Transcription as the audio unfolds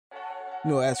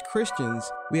As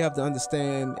Christians, we have to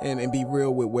understand and be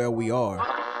real with where we are.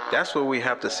 That's what we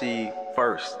have to see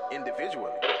first,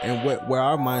 individually, and where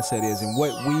our mindset is and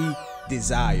what we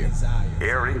desire.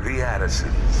 Airing the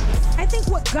Addisons. I think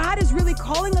what God is really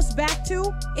calling us back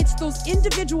to, it's those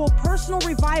individual personal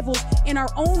revivals in our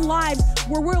own lives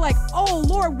where we're like, oh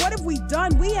Lord, what have we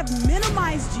done? We have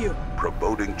minimized you.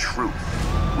 Promoting truth,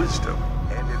 wisdom,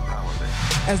 and empowerment.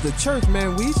 As the church,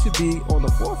 man, we should be on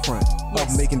the forefront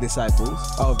of making disciples,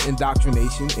 of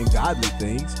indoctrination and godly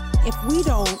things. If we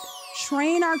don't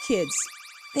train our kids,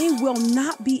 they will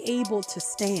not be able to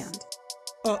stand.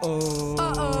 Airing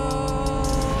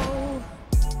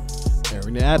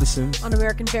the Addisons on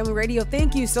American Family Radio.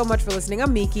 Thank you so much for listening.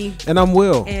 I'm Miki. And I'm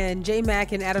Will. And J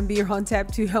Mac and Adam B are on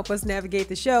tap to help us navigate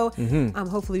the show.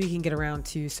 Hopefully we can get around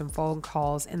to some phone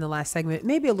calls in the last segment,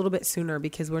 maybe a little bit sooner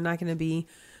because we're not going to be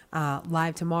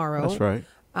live tomorrow. That's right.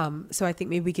 So I think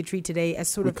maybe we could treat today as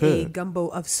sort of a gumbo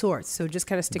of sorts. So just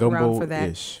kind of stick around for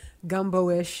that.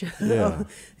 Gumbo-ish. Yeah.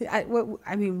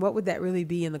 What would that really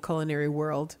be in the culinary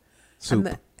world? Soup.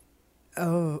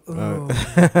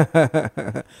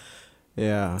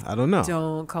 Yeah, I don't know.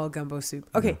 Don't call gumbo soup.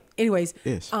 Okay. Yeah. Anyways,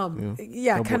 Gumbo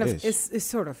kind of. Ish. It's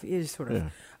sort of. It is sort of.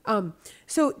 Yeah.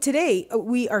 So today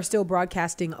we are still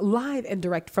broadcasting live and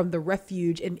direct from the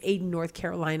Refuge in Ayden, North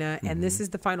Carolina, and this is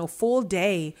the final full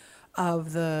day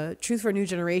of the Truth for a New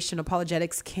Generation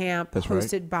Apologetics Camp. That's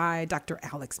hosted by Dr.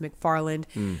 Alex McFarland.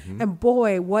 And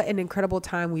boy, what an incredible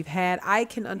time we've had. I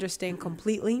can understand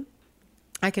completely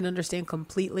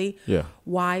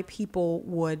why people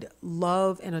would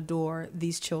love and adore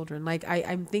these children. Like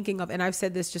I'm thinking of, and I've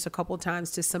said this just a couple of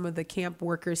times to some of the camp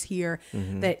workers here,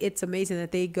 that it's amazing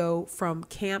that they go from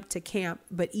camp to camp,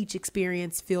 but each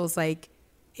experience feels like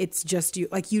it's just you,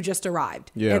 like you just arrived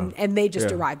and they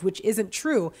just arrived, which isn't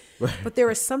true. But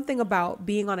there is something about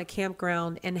being on a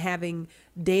campground and having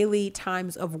daily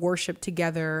times of worship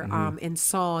together in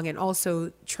song, and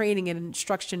also training and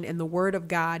instruction in the Word of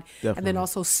God. Definitely. And then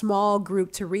also small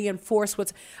group to reinforce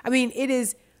it's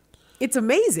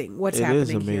amazing what's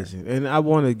happening here. It is amazing. And I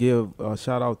want to give a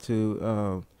shout out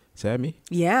to Sammy.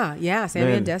 Yeah,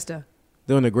 Sammy and Desta.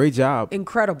 Doing a great job.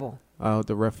 Incredible.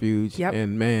 The Refuge,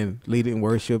 and leading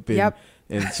worship and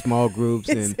small groups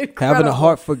and incredible. Having a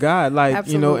heart for God, like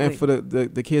Absolutely. and for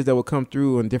the kids that will come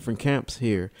through in different camps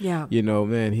here.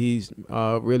 He's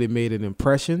really made an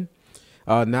impression,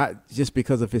 not just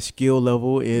because of his skill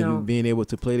level in being able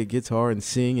to play the guitar and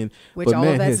sing, but all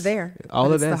of that's there.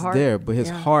 All of that's there, but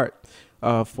his heart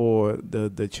for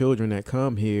the children that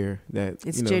come here, that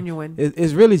it's genuine.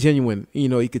 It's really genuine.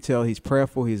 You could tell he's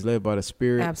prayerful. He's led by the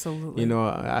Spirit. Absolutely.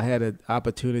 I had an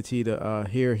opportunity to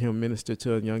hear him minister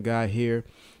to a young guy here,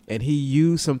 and he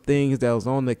used some things that was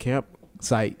on the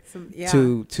campsite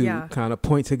to kind of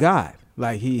point to God.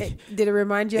 Like did it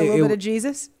remind you a little bit of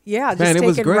Jesus? Yeah, just man,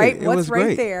 taking right what's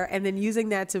right there and then using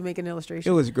that to make an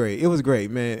illustration. It was great,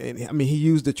 man. And I mean, he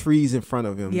used the trees in front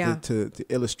of him to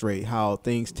illustrate how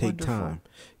things take time,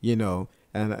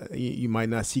 and you might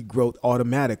not see growth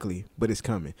automatically, but it's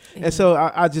coming. Amen. And so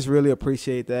I just really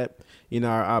appreciate that.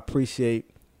 I appreciate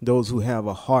those who have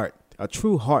a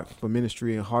true heart for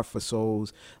ministry, a heart for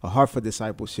souls, a heart for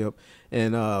discipleship.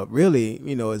 And really,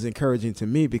 it's encouraging to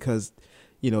me because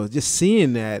just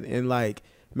seeing that and like,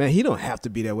 man, he don't have to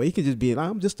be that way. He can just be,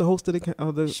 I'm just the host of the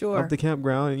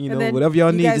campground, and whatever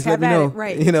y'all need, just let me know.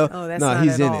 Right. He's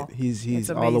in it. He's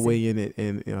all the way in it,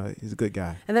 and he's a good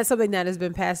guy. And that's something that has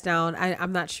been passed down.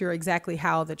 I'm not sure exactly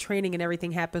how the training and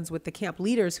everything happens with the camp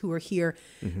leaders who are here,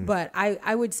 but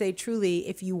I would say truly,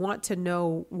 if you want to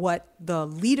know what the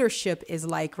leadership is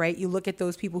like, right, you look at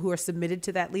those people who are submitted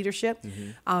to that leadership,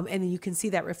 and then you can see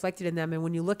that reflected in them. And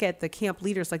when you look at the camp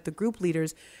leaders, like the group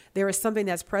leaders, there is something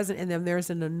that's present in them. There's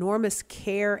an enormous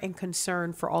care and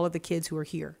concern for all of the kids who are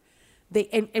here.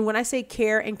 And when I say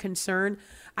care and concern,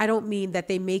 I don't mean that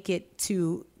they make it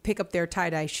to pick up their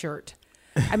tie-dye shirt.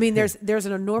 I mean, there's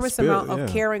an enormous amount of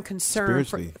care and concern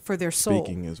for their soul.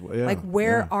 As well. Like,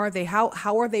 where are they?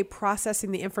 How are they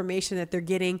processing the information that they're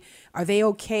getting? Are they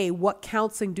okay? What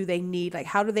counseling do they need? Like,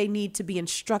 how do they need to be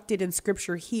instructed in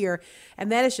Scripture here?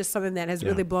 And that is just something that has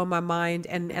really blown my mind.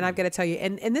 And I've got to tell you,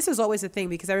 and this is always a thing,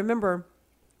 because I remember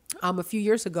a few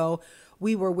years ago,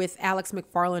 we were with Alex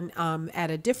McFarland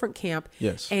at a different camp.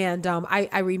 Yes. And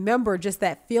I remember just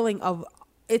that feeling of,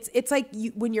 it's like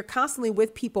when you're constantly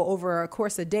with people over a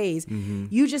course of days,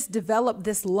 you just develop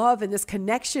this love and this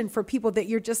connection for people that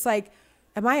you're just like,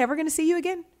 am I ever going to see you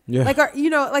again? Yeah.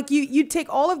 Like, you'd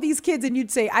take all of these kids and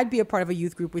you'd say, I'd be a part of a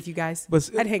youth group with you guys.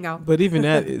 I'd hang out. But even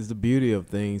that is the beauty of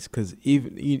things, because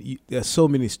even there's so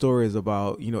many stories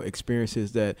about,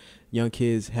 experiences that young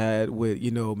kids had with,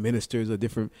 ministers or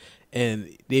different,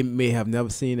 and they may have never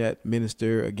seen that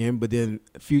minister again, but then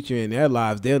future in their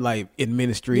lives, they're like in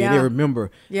ministry and they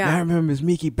remember. Yeah. I remember Ms.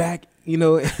 Miki back, in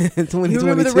 2022. You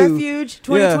remember the Refuge,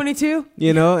 2022?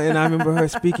 Yeah. And I remember her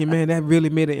speaking, man, that really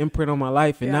made an imprint on my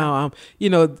life. And now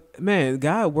I'm, man,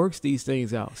 God works these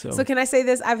things out. So can I say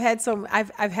this? I've had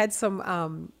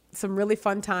some really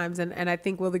fun times, and I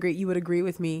think, Will the Great, you would agree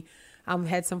with me.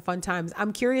 Had some fun times.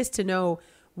 I'm curious to know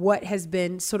what has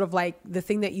been sort of like the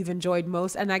thing that you've enjoyed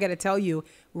most. And I got to tell you,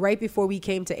 right before we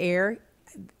came to air,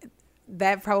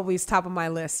 that probably is top of my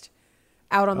list,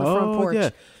 out on the front porch. Yeah.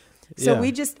 So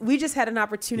we just had an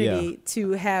opportunity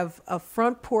to have a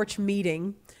front porch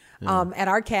meeting at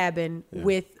our cabin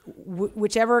with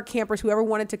whichever campers, whoever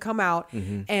wanted to come out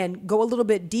and go a little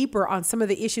bit deeper on some of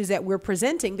the issues that we're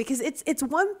presenting, because it's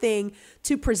one thing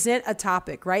to present a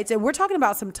topic, right? So we're talking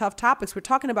about some tough topics. We're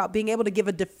talking about being able to give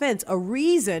a defense, a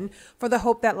reason for the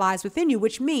hope that lies within you,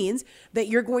 which means that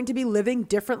you're going to be living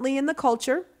differently in the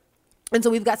culture. And so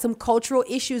we've got some cultural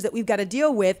issues that we've got to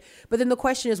deal with. But then the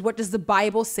question is, what does the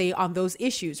Bible say on those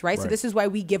issues, right? So this is why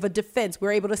we give a defense.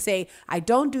 We're able to say, I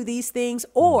don't do these things,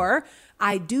 or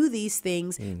I do these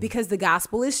things because the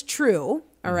gospel is true.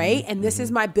 All right. And this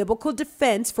is my biblical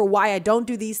defense for why I don't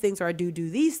do these things, or I do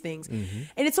these things. And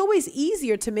it's always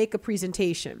easier to make a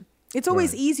presentation. It's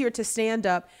always easier to stand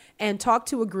up and talk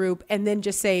to a group and then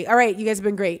just say, all right, you guys have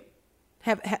been great.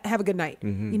 Have a good night,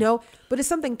 but it's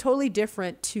something totally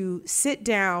different to sit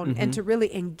down and to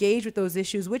really engage with those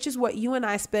issues, which is what you and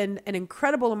I spend an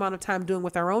incredible amount of time doing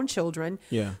with our own children.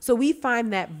 Yeah. So we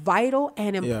find that vital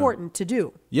and important to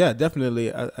do. Yeah, definitely.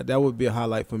 That would be a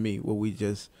highlight for me, what we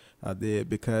just did,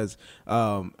 because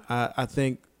I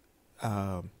think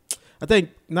not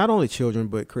only children,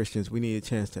 but Christians, we need a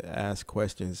chance to ask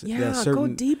questions. Yeah, go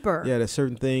deeper. Yeah, there's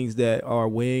certain things that are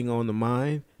weighing on the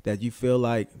mind that you feel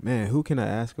like, man, who can I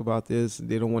ask about this?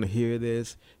 They don't want to hear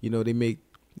this. They may,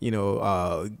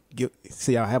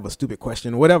 say I have a stupid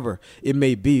question or whatever it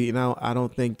may be. I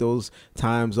don't think those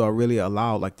times are really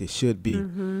allowed like they should be.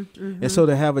 And so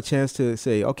to have a chance to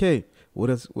say, okay,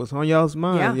 what's on y'all's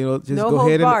mind? Just go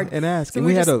ahead and ask. So and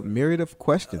we had a myriad of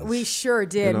questions. We sure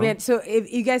did, man. So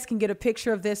if you guys can get a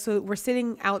picture of this, so we're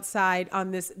sitting outside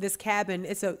on this cabin.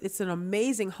 It's an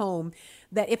amazing home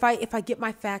that if I get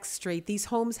my facts straight, these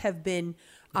homes have been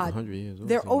 100 years old.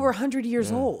 They're over 100 years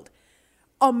old.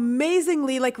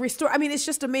 Amazingly restored. I mean, it's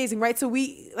just amazing, right? So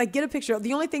we get a picture.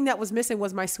 The only thing that was missing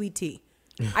was my sweet tea.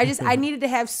 I needed to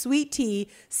have sweet tea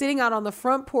sitting out on the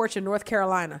front porch in North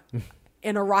Carolina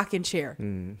in a rocking chair.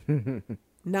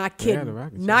 Not kidding.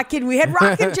 Not kidding. We had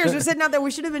rocking chairs. We're sitting out there.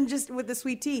 We should have been just with the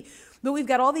sweet tea. But we've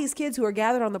got all these kids who are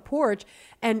gathered on the porch.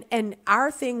 And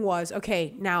our thing was,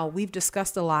 okay, now we've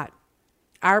discussed a lot.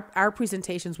 Our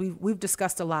presentations, we've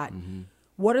discussed a lot.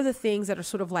 What are the things that are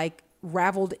sort of like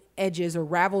raveled edges or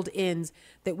raveled ends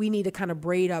that we need to kind of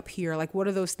braid up here? Like, what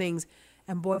are those things?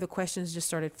 And boy, the questions just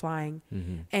started flying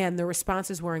and the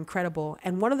responses were incredible.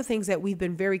 And one of the things that we've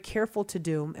been very careful to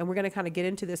do, and we're going to kind of get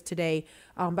into this today.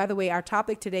 By the way, our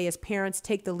topic today is parents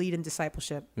take the lead in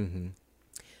discipleship.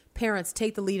 Parents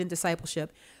take the lead in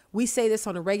discipleship. We say this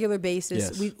on a regular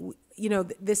basis.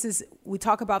 Yes. We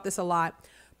talk about this a lot,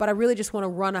 but I really just want to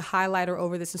run a highlighter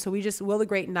over this. And so Will the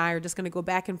Great and I are just going to go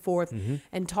back and forth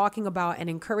and talking about and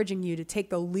encouraging you to take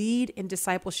the lead in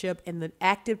discipleship and the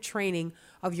active training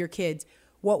of your kids.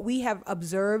 What we have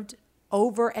observed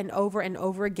over and over and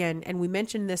over again, and we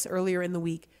mentioned this earlier in the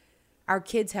week, our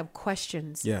kids have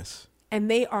questions. Yes. And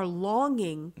they are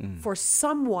longing for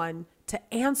someone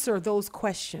to answer those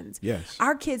questions. Yes.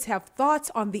 Our kids have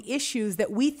thoughts on the issues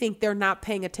that we think they're not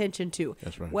paying attention to.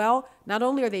 That's right. Well, not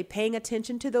only are they paying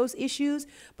attention to those issues,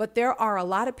 but there are a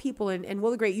lot of people, and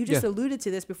Will the Great, you just alluded to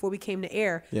this before we came to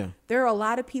air. Yeah. There are a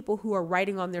lot of people who are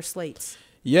writing on their slates.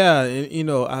 Yeah, and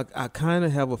I kind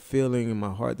of have a feeling in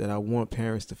my heart that I want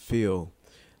parents to feel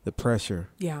the pressure.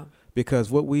 Yeah. Because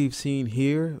what we've seen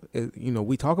here,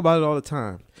 we talk about it all the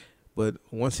time, but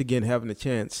once again, having a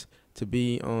chance to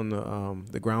be on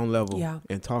the ground level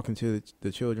and talking to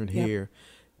the children here,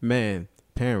 man,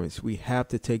 parents, we have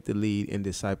to take the lead in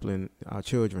discipling our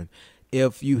children.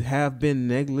 If you have been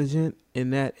negligent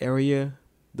in that area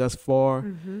thus far,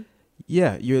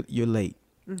 you're late.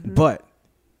 But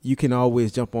you can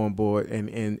always jump on board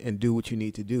and do what you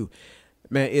need to do.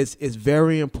 Man, it's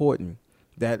very important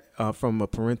that from a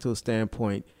parental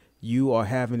standpoint, you are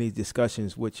having these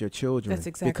discussions with your children. That's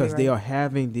exactly because right. they are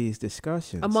having these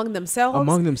discussions among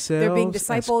themselves. They're being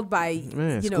discipled by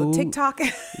school, TikTok,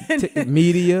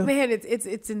 media. Man, it's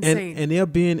insane. And they're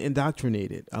being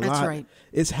indoctrinated. That's lot. right.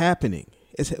 It's happening.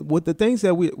 It's with the things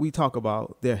that we talk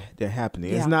about. They're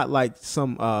happening. Yeah. It's not like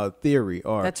some theory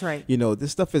or That's right.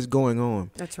 This stuff is going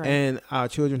on. That's right. And our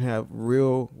children have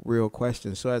real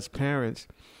questions. So as parents,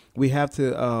 we have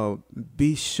to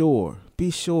be sure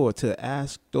to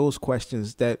ask those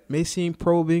questions that may seem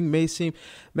probing,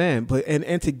 but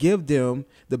to give them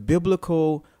the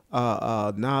biblical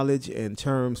knowledge and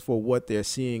terms for what they're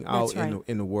seeing out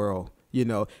in the world.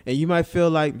 And you might feel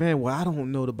like, man, well, I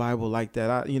don't know the Bible like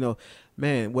that.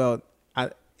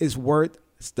 It's worth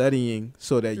studying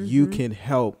so that you can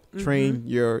help train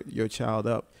your child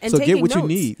up. And so get what notes. you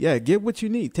need. Yeah, get what you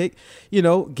need. Get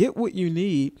what you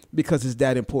need because it's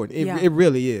that important. It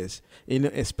really is.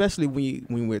 Especially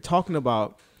when we're talking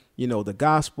about, the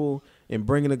gospel and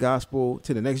bringing the gospel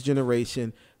to the next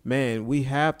generation. Man, we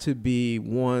have to be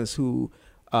ones who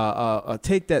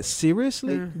take that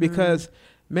seriously because,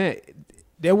 man,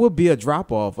 there will be a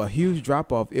huge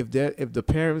drop off if the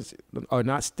parents are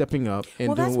not stepping up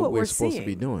and doing what we're supposed to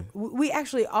be doing. We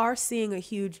actually are seeing a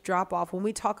huge drop off when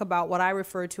we talk about what I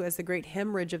refer to as the great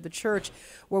hemorrhage of the church,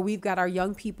 where we've got our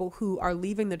young people who are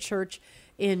leaving the church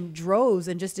in droves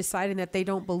and just deciding that they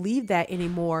don't believe that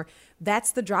anymore.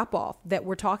 That's the drop off that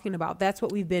we're talking about. That's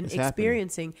what we've been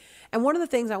experiencing. And one of the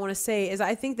things I want to say is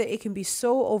I think that it can be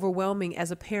so overwhelming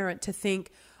as a parent to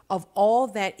think of all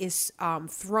that is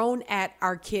thrown at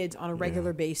our kids on a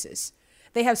regular basis.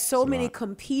 They have so many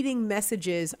competing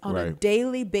messages on a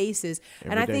daily basis.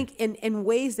 And I think in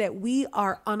ways that we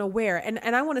are unaware.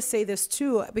 And I want to say this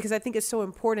too, because I think it's so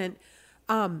important.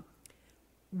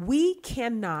 We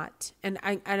cannot, and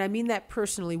I mean that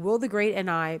personally, Will the Great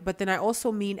and I, but then I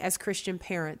also mean as Christian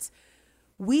parents,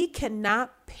 we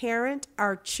cannot parent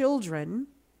our children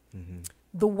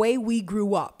the way we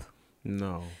grew up.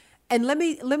 No. And let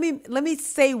me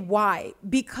say why.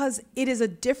 Because it is a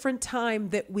different time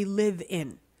that we live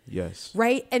in. Yes.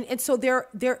 Right? And so they're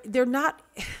not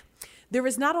there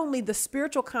is not only the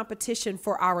spiritual competition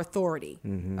for our authority,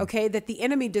 okay, that the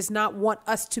enemy does not want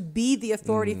us to be the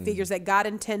authority figures that God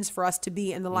intends for us to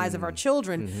be in the lives of our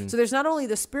children. So there's not only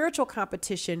the spiritual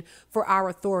competition for our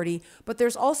authority, but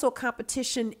there's also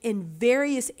competition in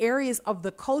various areas of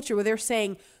the culture where they're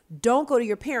saying, don't go to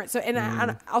your parents. So,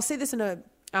 and I'll say this in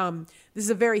this is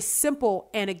a very simple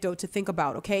anecdote to think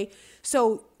about, okay?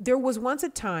 So there was once a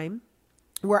time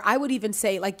where I would even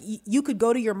say, like, you could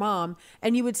go to your mom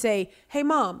and you would say, hey,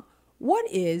 Mom, what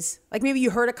is, like, maybe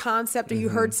you heard a concept or you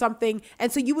heard something.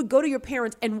 And so you would go to your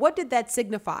parents. And what did that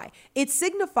signify? It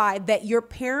signified that your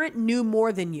parent knew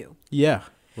more than you. Yeah,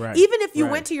 right. Even if you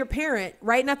went to your parent,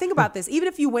 right? Now think about this. Even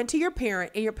if you went to your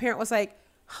parent and your parent was like,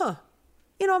 I'm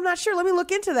not sure. Let me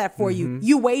look into that for you.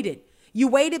 You waited. You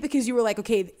waited because you were like,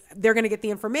 okay, they're going to get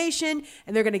the information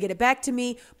and they're going to get it back to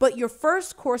me. But your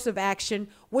first course of action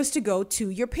was to go to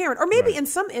your parent. Or maybe in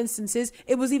some instances,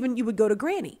 it was even you would go to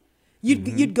granny.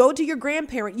 You'd go to your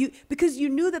grandparent because you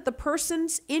knew that the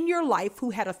persons in your life who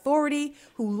had authority,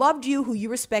 who loved you, who you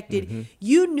respected,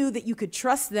 you knew that you could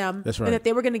trust them and that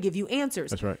they were going to give you answers.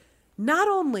 That's right. Not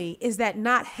only is that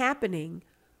not happening,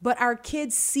 but our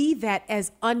kids see that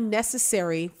as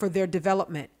unnecessary for their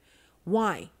development.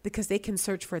 Why? Because they can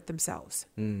search for it themselves.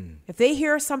 If they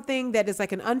hear something that is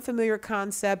like an unfamiliar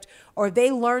concept, or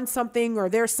they learn something, or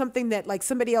there's something that like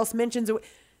somebody else mentions,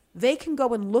 they can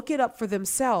go and look it up for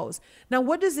themselves. Now,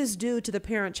 what does this do to the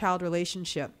parent-child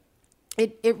relationship?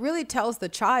 It really tells the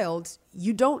child,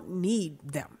 you don't need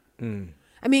them.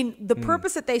 I mean, the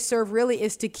purpose that they serve really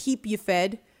is to keep you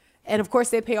fed. And of course,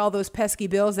 they pay all those pesky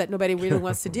bills that nobody really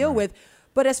wants to deal with.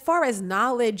 But as far as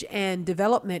knowledge and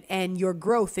development and your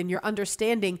growth and your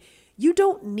understanding, you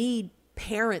don't need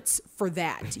parents for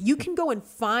that. You can go and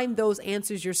find those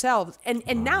answers yourselves. And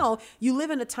now you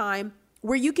live in a time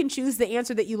where you can choose the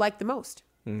answer that you like the most.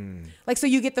 Like, so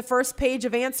you get the first page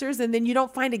of answers and then you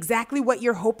don't find exactly what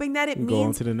you're hoping that it means. Go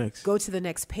on to the next. Go to the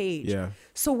next page. Yeah.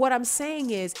 So what I'm saying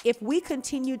is, if we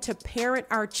continue to parent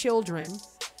our children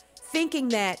thinking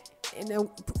that,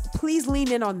 please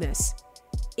lean in on this.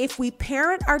 If we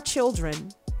parent our children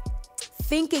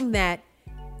thinking that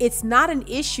it's not an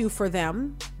issue for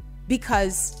them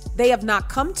because they have not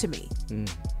come to me,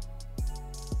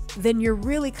 then you're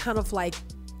really kind of like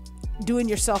doing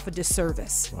yourself a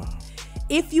disservice. Wow.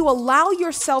 If you allow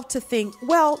yourself to think,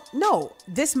 well, no,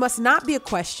 this must not be a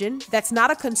question. That's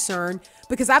not a concern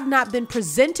because I've not been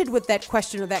presented with that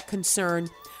question or that concern.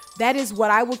 That is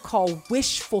what I would call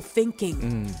wishful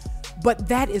thinking. but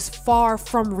that is far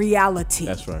from reality.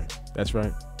 That's right. That's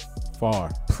right.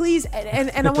 Far. Please,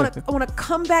 and I want to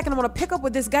come back and I want to pick up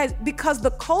with this, guys, because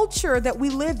the culture that we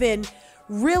live in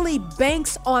really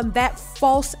banks on that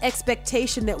false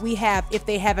expectation that we have. If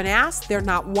they haven't asked, they're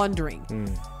not wondering.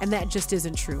 And that just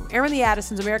isn't true. Aaron the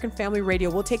Addisons, American Family Radio.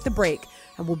 We'll take the break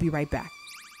and we'll be right back.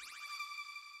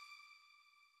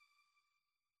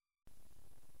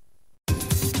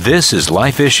 This is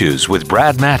Life Issues with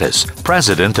Brad Mattis,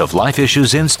 president of Life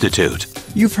Issues Institute.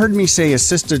 You've heard me say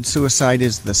assisted suicide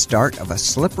is the start of a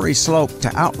slippery slope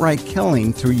to outright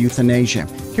killing through euthanasia.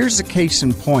 Here's a case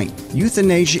in point.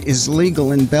 Euthanasia is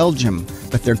legal in Belgium,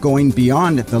 but they're going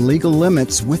beyond the legal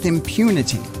limits with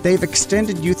impunity. They've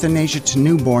extended euthanasia to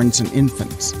newborns and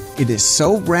infants. It is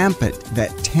so rampant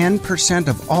that 10%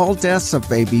 of all deaths of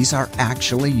babies are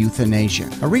actually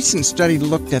euthanasia. A recent study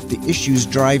looked at the issues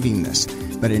driving this,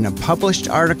 but in a published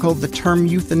article, the term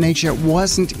euthanasia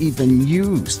wasn't even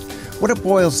used. What it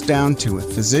boils down to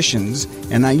is physicians,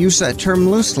 and I use that term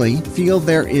loosely, feel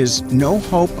there is no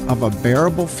hope of a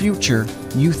bearable future.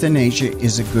 Euthanasia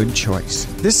is a good choice.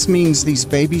 This means these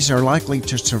babies are likely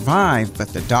to survive, but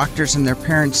the doctors and their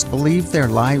parents believe their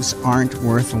lives aren't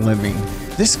worth living.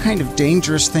 This kind of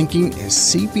dangerous thinking is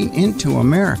seeping into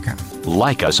America.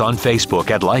 Like us on Facebook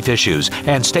at Life Issues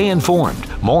and stay informed,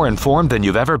 more informed than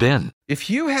you've ever been. If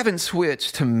you haven't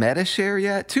switched to Medi-Share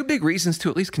yet, two big reasons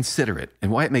to at least consider it and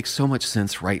why it makes so much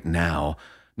sense right now.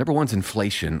 Number one's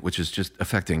inflation, which is just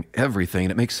affecting everything.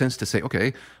 And it makes sense to say,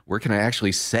 okay, where can I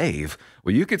actually save?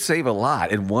 Well, you could save a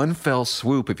lot in one fell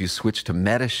swoop if you switch to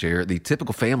Medi-Share. The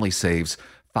typical family saves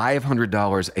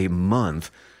 $500 a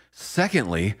month.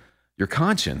 Secondly, your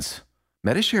conscience.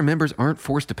 Medi-Share members aren't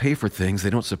forced to pay for things they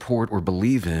don't support or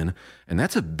believe in, and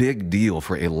that's a big deal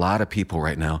for a lot of people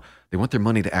right now. They want their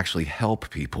money to actually help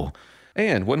people.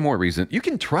 And one more reason, you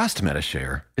can trust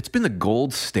Medi-Share. It's been the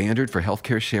gold standard for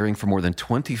healthcare sharing for more than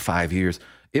 25 years.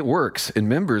 It works, and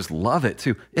members love it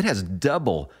too. It has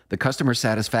double the customer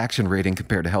satisfaction rating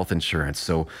compared to health insurance.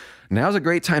 So now's a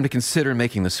great time to consider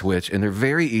making the switch, and they're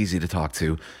very easy to talk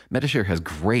to. Medi-Share has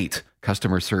great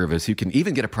customer service. You can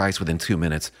even get a price within 2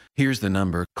 minutes. Here's the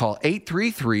number. Call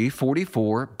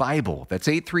 833-44-BIBLE. That's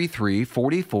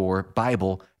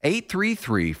 833-44-BIBLE.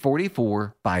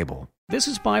 833-44-BIBLE. This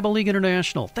is Bible League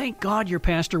International. Thank God your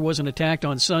pastor wasn't attacked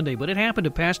on Sunday, but it happened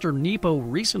to Pastor Nepo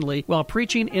recently while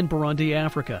preaching in Burundi,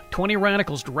 Africa. 20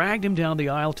 radicals dragged him down the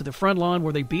aisle to the front lawn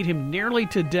where they beat him nearly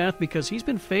to death because he's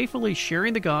been faithfully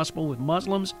sharing the gospel with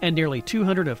Muslims, and nearly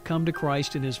 200 have come to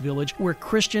Christ in his village where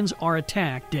Christians are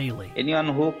attacked daily. Anyone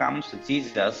who comes to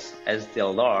Jesus as their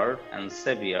Lord and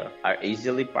Savior are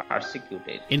easily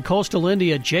persecuted. In coastal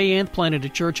India, Jay Anth planted a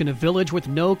church in a village with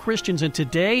no Christians, and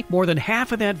today more than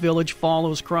half of that village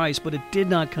follows Christ, but it did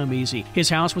not come easy. His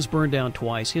house was burned down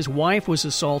twice, his wife was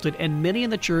assaulted, and many in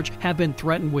the church have been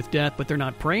threatened with death, but they're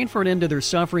not praying for an end to their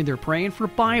suffering. They're praying for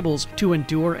Bibles to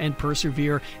endure and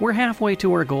persevere. We're halfway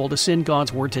to our goal to send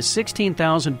God's Word to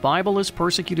 16,000 Bibleless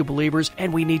persecuted believers,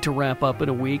 and we need to wrap up in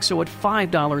a week. So at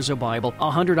 $5 a Bible,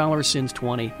 $100 sends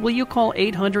 20. Will you call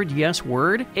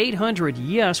 800-YES-WORD?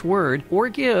 800-YES-WORD, or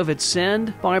give at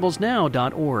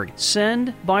sendbiblesnow.org.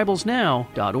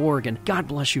 Sendbiblesnow.org, and God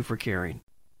bless you for caring.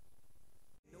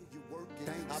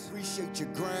 I appreciate your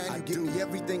grind. You give me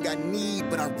everything I need,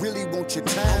 but I really want your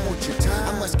time.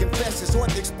 I must confess, it's hard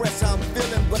to express how I'm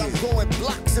feeling, but I'm growing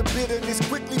blocks of bitterness,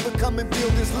 quickly becoming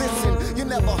builders. Listen, you're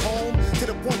never home to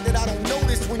the point that I don't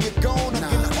notice when you're gone. I'm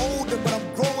getting older, but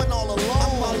I'm growing all alone.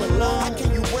 I'm all alone. How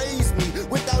can you raise me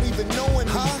without even knowing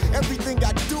me? Everything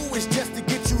I do is just to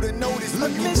get you to notice me.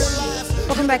 You realize?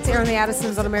 Welcome back to Aaron the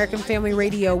Addisons on American Family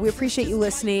Radio. We appreciate you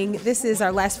listening. This is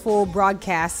our last full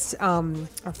broadcast,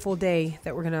 our full day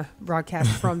that we're going to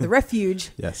broadcast from the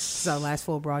Refuge. Yes. This is our last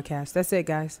full broadcast. That's it,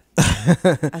 guys.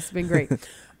 That's been great.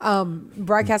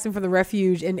 Broadcasting from the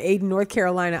Refuge in Ayden, North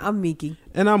Carolina. I'm Miki.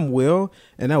 And I'm Will.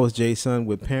 And that was Jason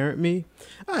with Parent Me.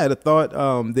 I had a thought,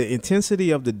 the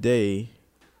intensity of the day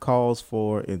calls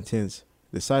for intense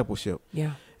discipleship.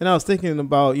 Yeah. And I was thinking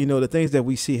about, the things that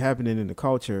we see happening in the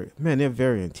culture. Man, they're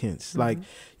very intense. Mm-hmm. Like,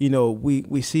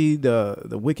 we see the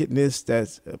wickedness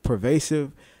that's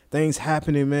pervasive, things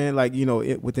happening, man, like,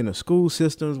 within the school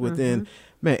systems, within,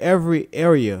 man, every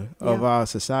area of our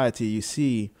society, you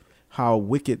see how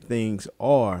wicked things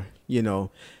are,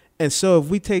 And so if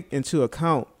we take into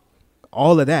account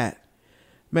all of that,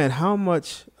 man, how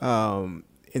much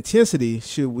intensity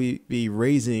should we be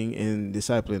raising and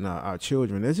discipling our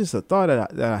children? It's just a thought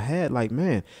that I had, like,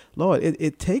 man, Lord,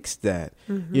 it takes that,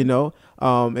 and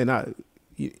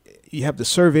you have to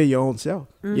survey your own self,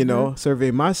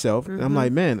 survey myself. And I'm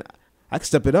like, man, I can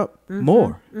step it up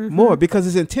more because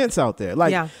it's intense out there.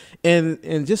 Like,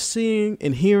 and just seeing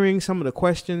and hearing some of the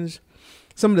questions,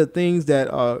 some of the things that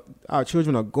our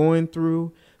children are going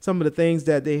through, some of the things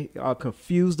that they are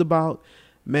confused about.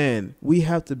 Man, we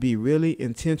have to be really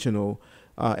intentional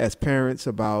as parents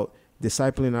about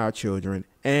discipling our children,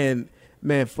 and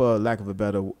man, for lack of a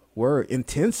better word,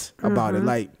 intense about it.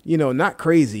 Like, not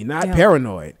crazy, not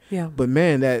paranoid, but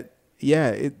man,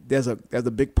 there's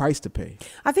a big price to pay.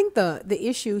 I think the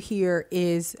issue here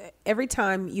is every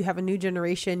time you have a new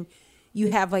generation,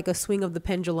 you have like a swing of the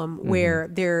pendulum where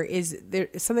there is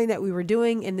something that we were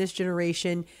doing in this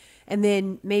generation, and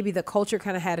then maybe the culture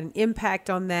kind of had an impact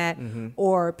on that,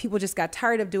 or people just got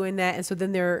tired of doing that. And so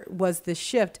then there was this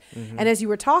shift. And as you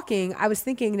were talking, I was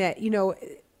thinking that,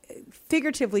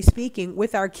 figuratively speaking,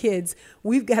 with our kids,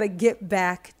 we've got to get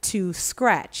back to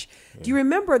scratch. Do you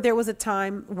remember there was a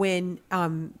time when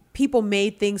people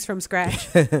made things from scratch?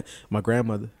 My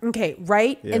grandmother. Okay,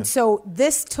 right? Yeah. And so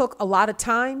this took a lot of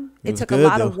time. It took a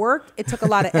lot of work. It took a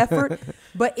lot of effort,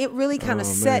 but it really kind of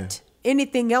set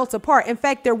anything else apart. In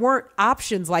fact, there weren't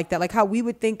options like that, like how we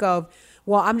would think of,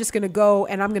 well, I'm just going to go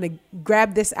and I'm going to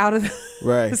grab this out of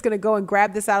the, just going to go and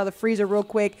grab this out of the freezer real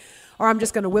quick, or I'm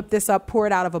just going to whip this up, pour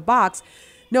it out of a box.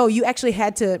 No, you actually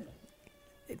had to,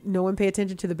 no one pay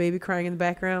attention to the baby crying in the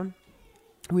background.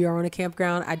 We are on a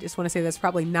campground. I just want to say that's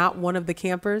probably not one of the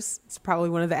campers. It's probably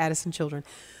one of the Addison children.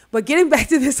 But getting back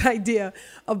to this idea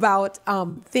about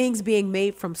things being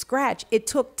made from scratch, it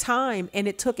took time and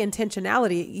it took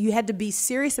intentionality. You had to be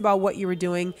serious about what you were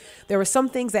doing. There were some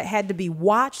things that had to be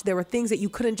watched. There were things that you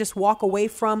couldn't just walk away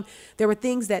from. There were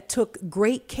things that took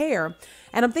great care.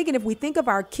 And I'm thinking if we think of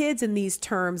our kids in these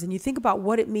terms and you think about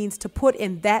what it means to put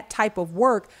in that type of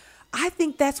work, I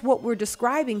think that's what we're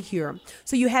describing here.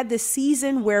 So you had this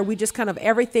season where we just kind of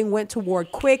everything went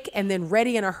toward quick and then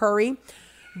ready in a hurry.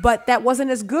 But that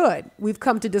wasn't as good. We've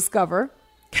come to discover,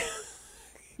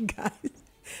 guys,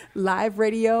 live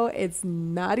radio, it's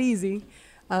not easy,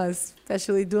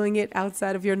 especially doing it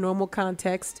outside of your normal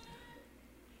context.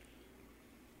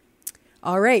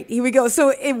 All right, here we go. So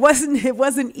it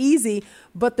wasn't easy,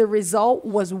 but the result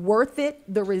was worth it.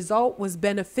 The result was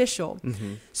beneficial.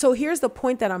 So here's the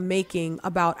point that I'm making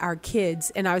about our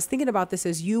kids. And I was thinking about this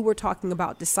as you were talking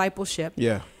about discipleship.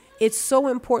 Yeah. It's so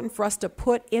important for us to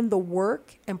put in the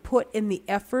work and put in the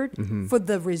effort for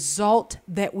the result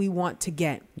that we want to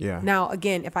get. Yeah. Now,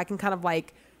 again, if I can kind of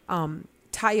like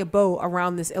tie a bow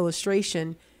around this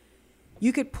illustration,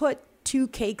 you could put two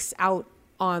cakes out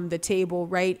on the table,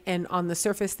 right? And on the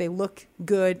surface, they look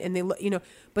good and they look,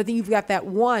 but then you've got that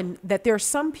one that there are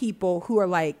some people who are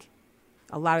like,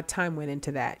 a lot of time went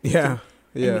into that. Yeah.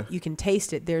 You can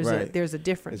taste it. There's a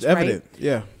difference, it's evident. Right?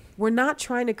 Yeah. We're not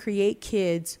trying to create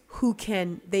kids who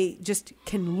they just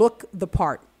can look the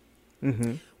part.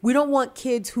 We don't want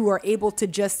kids who are able to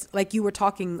just, like you were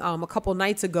talking a couple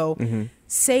nights ago,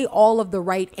 say all of the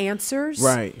right answers.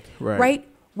 Right.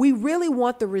 We really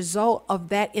want the result of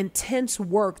that intense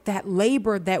work, that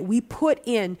labor that we put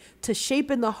in to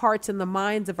shaping the hearts and the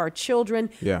minds of our children,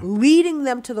 leading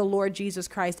them to the Lord Jesus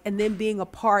Christ, and then being a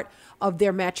part of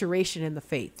their maturation in the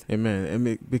faith. Amen. I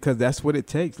mean, because that's what it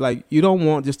takes. Like, you don't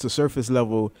want just a surface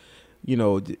level,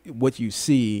 what you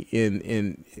see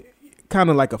in kind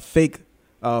of like a fake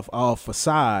of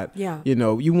facade. Yeah.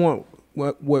 You want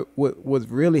what's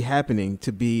really happening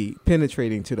to be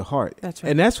penetrating to the heart. That's right.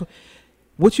 And that's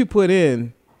what you put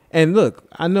in. And look,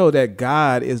 I know that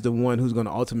God is the one who's going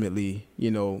to ultimately,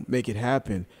 make it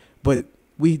happen. But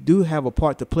we do have a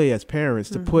part to play as parents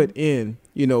to put in,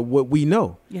 what we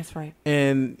know. That's right.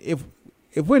 And if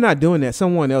we're not doing that,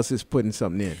 someone else is putting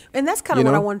something in. And that's kind of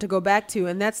what I wanted to go back to.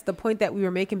 And that's the point that we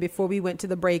were making before we went to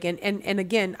the break. And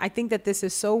again, I think that this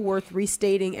is so worth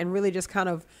restating and really just kind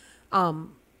of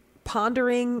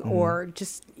pondering or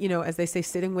just, as they say,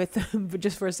 sitting with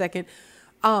just for a second.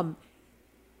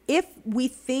 If we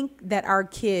think that our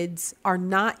kids are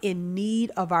not in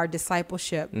need of our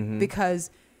discipleship, because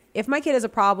if my kid has a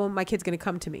problem, my kid's going to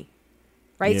come to me,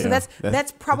 right? Yeah, so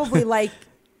that's probably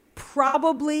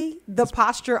probably the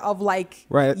posture of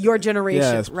your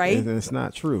generation, right? And it's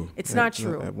not true. It's not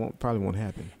true. It probably won't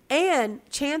happen. And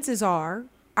chances are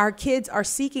our kids are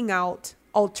seeking out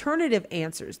alternative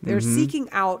answers. They're seeking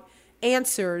out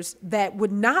answers that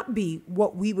would not be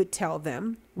what we would tell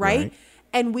them, right?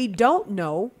 And we don't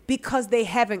know because they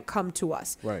haven't come to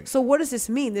us. Right. So what does this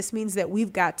mean? This means that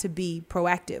we've got to be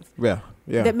proactive. Yeah.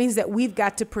 That means that we've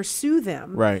got to pursue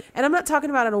them. Right. And I'm not talking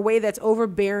about in a way that's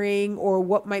overbearing or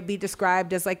what might be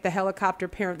described as like the helicopter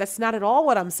parent. That's not at all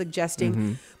what I'm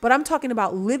suggesting. But I'm talking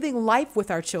about living life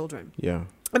with our children. Yeah.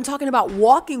 I'm talking about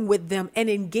walking with them and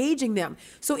engaging them.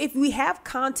 So if we have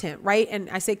content, right? And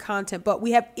I say content, but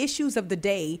we have issues of the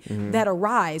day that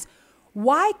arise.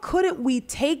 Why couldn't we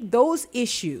take those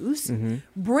issues,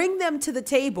 bring them to the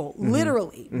table,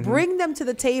 literally bring them to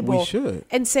the table We should.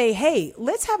 and say, hey,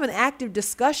 let's have an active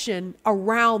discussion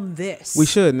around this. We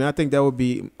should. And I think that would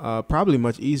be probably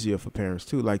much easier for parents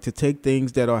too. Like to take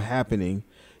things that are happening,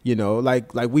 you know,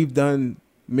 like we've done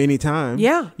many times.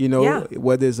 Yeah. You know, Yeah.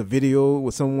 whether it's a video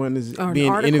where someone is Or an being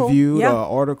article. interviewed Yeah. or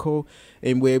an article,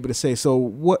 and we're able to say, so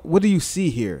what do you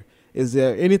see here? Is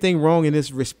there anything wrong in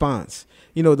this response?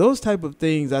 You know, those type of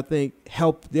things I think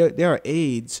help. There are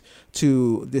aids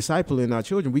to discipling our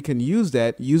children. We can use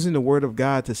that, using the word of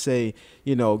God to say,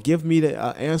 you know, give me the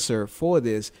answer for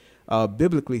this,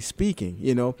 biblically speaking,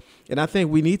 you know. And I think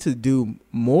we need to do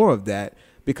more of that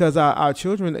because our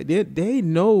children, they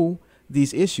know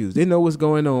these issues. They know what's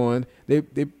going on.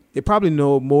 They probably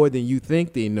know more than you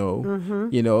think they know,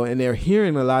 you know, and they're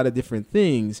hearing a lot of different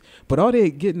things, but are they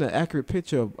getting an accurate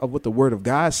picture of what the word of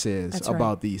God says That's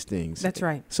about right. these things? That's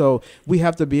right. So we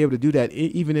have to be able to do that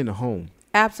even in the home.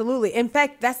 Absolutely. In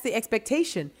fact, that's the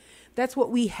expectation. That's what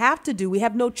we have to do. We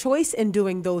have no choice in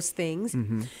doing those things.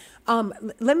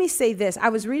 Let me say this. I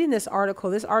was reading this article.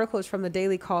 This article is from the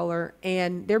Daily Caller,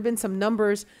 and there have been some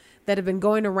numbers that have been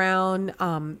going around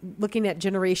looking at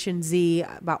Generation Z.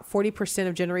 About 40%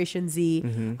 of Generation Z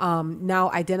now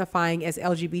identifying as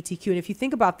LGBTQ. And if you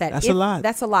think about that, That's a lot.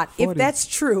 That's a lot. 40. If that's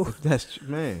true,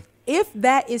 Man. if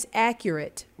that is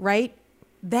accurate, right,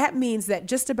 that means that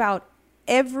just about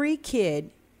every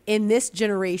kid in this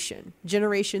generation,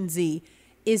 Generation Z,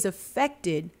 is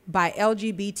affected by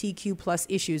LGBTQ plus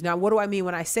issues. Now, what do I mean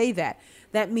when I say that?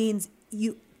 That means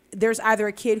there's either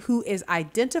a kid who is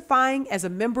identifying as a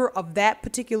member of that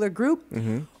particular group,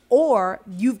 or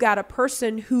you've got a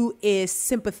person who is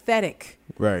sympathetic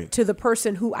to the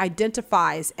person who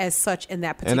identifies as such in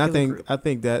that particular group. And I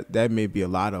think that may be a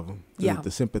lot of them.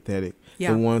 The sympathetic,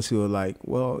 the ones who are like,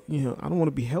 well, you know, I don't want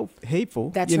to be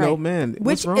hateful. That's you right. know, man.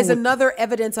 Which is another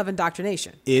evidence of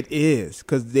indoctrination. It is,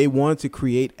 because they want to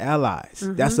create allies.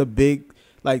 That's a big,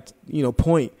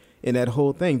 point in that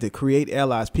whole thing, to create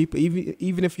allies. People,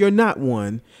 even if you're not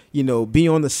one, you know, be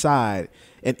on the side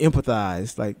and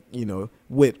empathize,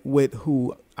 with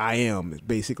who I am, is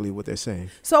basically what they're saying.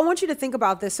 So I want you to think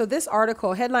about this. So this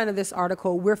article, headline of this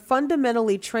article, we're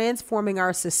fundamentally transforming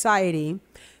our society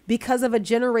because of a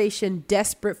generation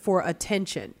desperate for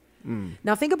attention.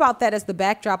 Now think about that as the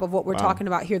backdrop of what we're talking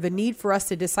about here, the need for us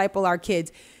to disciple our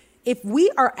kids. If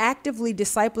we are actively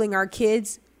discipling our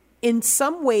kids, in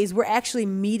some ways, we're actually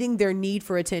meeting their need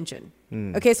for attention.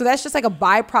 Okay, so that's just like a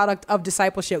byproduct of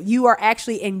discipleship. You are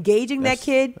actually engaging that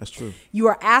kid. That's true. You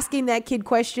are asking that kid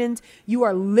questions. You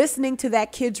are listening to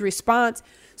that kid's response.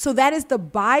 So that is the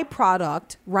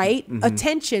byproduct, right?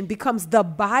 Attention becomes the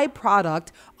byproduct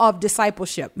of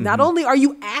discipleship. Not only are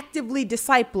you actively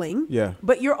discipling,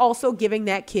 but you're also giving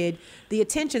that kid the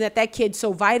attention that kid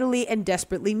so vitally and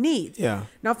desperately needs.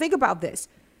 Now think about this.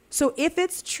 So if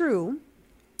it's true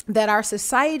that our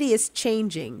society is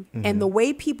changing and the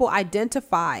way people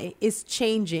identify is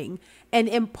changing, and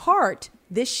in part,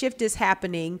 this shift is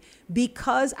happening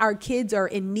because our kids are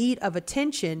in need of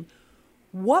attention,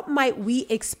 what might we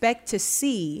expect to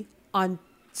see on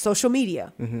social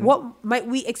media? What might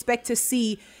we expect to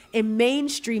see in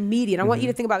mainstream media? And I want you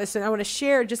to think about this, and I want to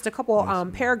share just a couple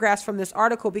paragraphs from this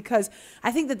article, because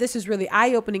I think that this is really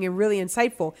eye-opening and really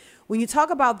insightful. When you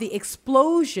talk about the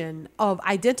explosion of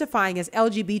identifying as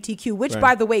LGBTQ, which,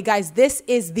 by the way, guys, this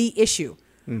is the issue.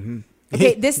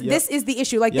 Okay, this is the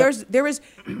issue. Like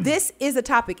this is a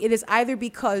topic. It is either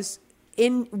because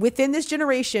within this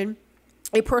generation,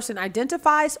 a person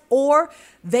identifies, or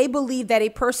they believe that a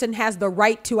person has the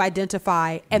right to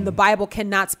identify, and the Bible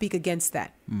cannot speak against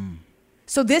that.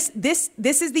 So this is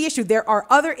the issue. There are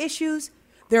other issues.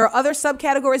 There are other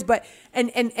subcategories, but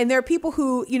and there are people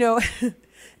who, you know,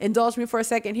 indulge me for a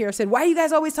second here, said, why are you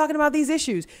guys always talking about these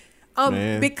issues?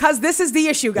 Because this is the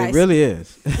issue, guys. It really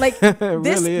is. Like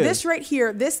this right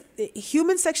here, this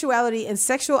human sexuality and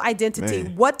sexual identity.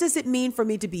 Man. What does it mean for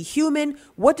me to be human?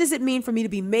 What does it mean for me to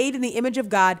be made in the image of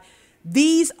God?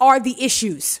 These are the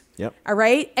issues. Yep. All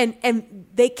right. And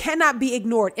they cannot be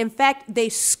ignored. In fact, they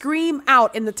scream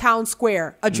out in the town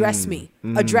square, address me,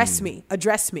 address me,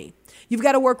 address me. You've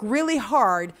got to work really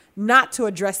hard not to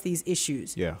address these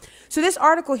issues. Yeah. So this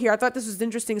article here, I thought this was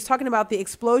interesting. It's talking about the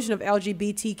explosion of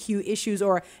LGBTQ issues,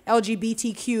 or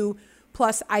LGBTQ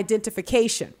plus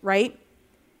identification, right?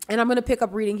 And I'm going to pick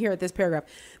up reading here at this paragraph.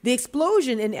 The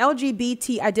explosion in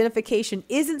LGBT identification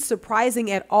isn't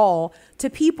surprising at all to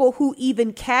people who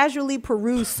even casually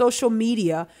peruse social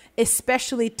media,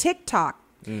 especially TikTok,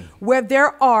 where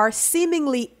there are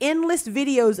seemingly endless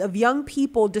videos of young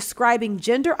people describing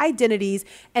gender identities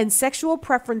and sexual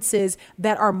preferences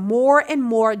that are more and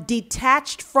more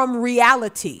detached from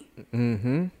reality.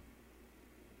 Mm-hmm.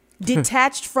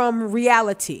 Detached from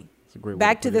reality.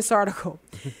 Back to this article.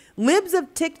 Libs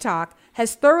of TikTok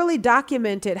has thoroughly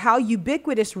documented how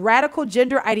ubiquitous radical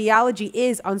gender ideology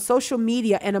is on social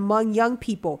media and among young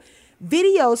people.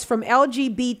 Videos from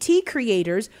LGBT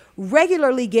creators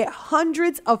regularly get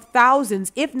hundreds of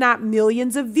thousands, if not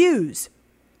millions of views.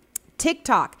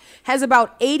 TikTok has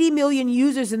about 80 million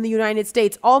users in the United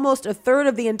States, almost a third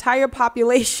of the entire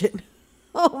population.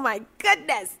 Oh my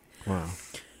goodness. Wow.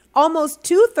 Almost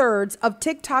 2/3 of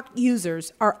TikTok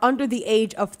users are under the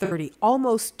age of 30.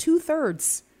 Almost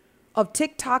 2/3 of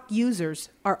TikTok users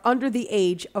are under the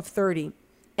age of 30.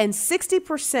 And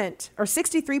 60% or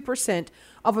 63%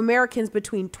 of Americans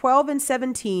between 12 and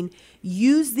 17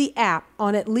 use the app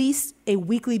on at least a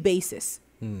weekly basis.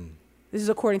 This is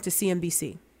according to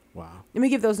CNBC. Wow. Let me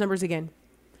give those numbers again.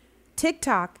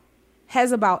 TikTok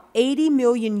has about 80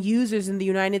 million users in the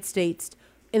United States.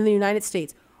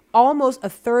 Almost a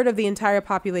third of the entire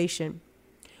population.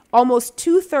 Almost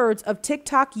 2/3 of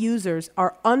TikTok users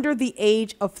are under the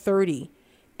age of 30,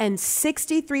 and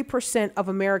 63% of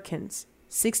Americans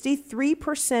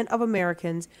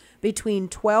between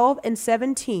 12 and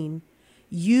 17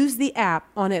 use the app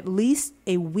on at least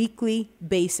a weekly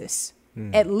basis.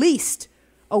 At least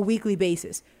a weekly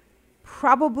basis.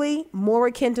 Probably more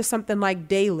akin to something like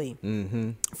daily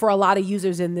for a lot of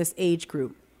users in this age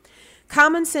group.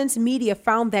 Common Sense Media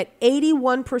found that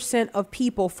 81% of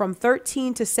people from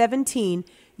 13 to 17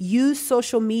 use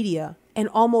social media, and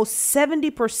almost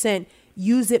 70%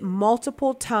 use it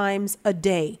multiple times a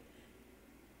day.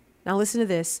 Now listen to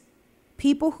this.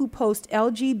 People who post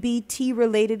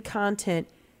LGBT-related content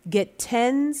get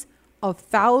tens of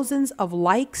thousands of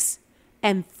likes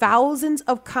and thousands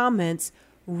of comments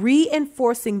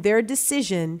reinforcing their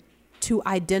decision to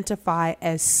identify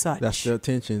as such. That's the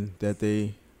attention that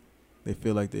they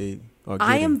feel like they are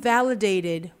getting. I am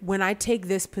validated when I take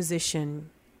this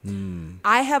position.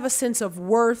 I have a sense of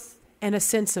worth and a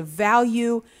sense of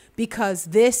value because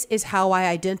this is how I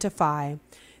identify.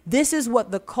 This is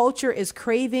what the culture is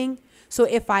craving. So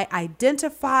if I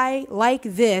identify like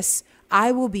this,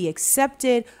 I will be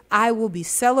accepted. I will be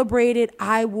celebrated.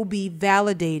 I will be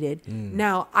validated.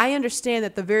 Now, I understand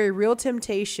that the very real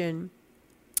temptation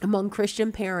among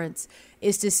Christian parents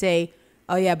is to say,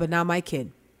 oh yeah, but not my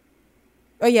kid.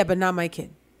 Oh yeah, but not my kid.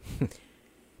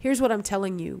 Here's what I'm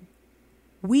telling you.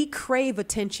 We crave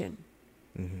attention.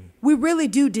 We really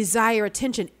do desire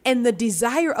attention. And the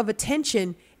desire of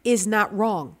attention is not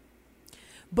wrong.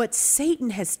 But Satan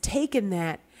has taken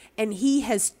that and he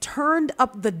has turned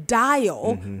up the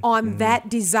dial on that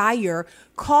desire,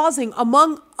 causing,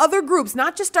 among other groups,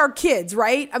 not just our kids,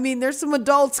 right? I mean, there's some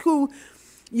adults who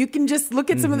you can just look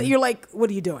at some of that, you're like,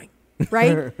 what are you doing?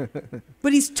 Right?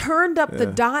 But he's turned up the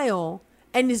dial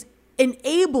and is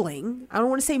enabling, I don't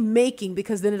want to say making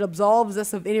because then it absolves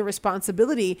us of any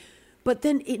responsibility, but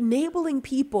then enabling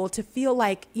people to feel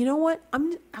like, you know what,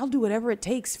 I'll do whatever it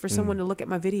takes for someone to look at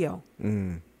my video.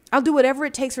 I'll do whatever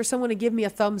it takes for someone to give me a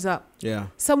thumbs up. Yeah.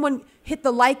 Someone hit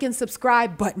the like and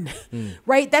subscribe button,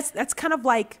 right? That's kind of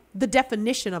like the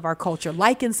definition of our culture,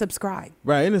 like and subscribe.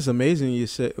 Right. And it's amazing.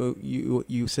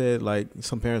 You said like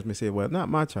some parents may say, well, not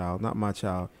my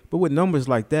child. But with numbers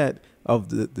like that of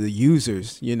the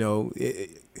users, you know,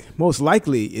 most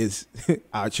likely is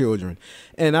our children.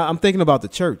 And I'm thinking about the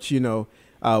church, you know,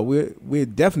 we're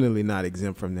definitely not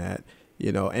exempt from that.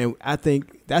 You know, and I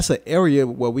think that's an area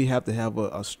where we have to have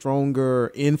a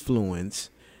stronger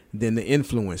influence than the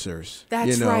influencers.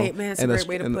 That's right, man. That's a great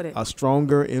way to put it. A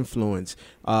stronger influence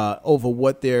over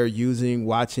what they're using,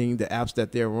 watching, the apps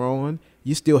that they're on.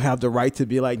 You still have the right to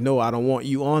be like, no, I don't want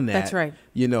you on that. That's right.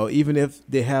 You know, even if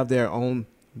they have their own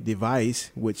device,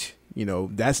 which, you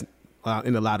know, that's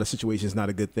in a lot of situations not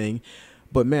a good thing.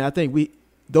 But, man, I think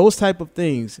those type of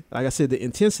things, like I said, the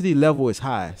intensity level is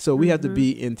high. So we have to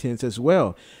be intense as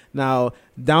well. Now,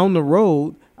 down the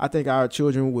road, I think our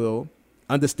children will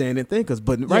understand and think us.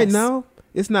 But right now,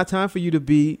 it's not time for you to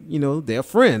be, you know, their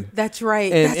friend. That's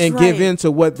right. And give in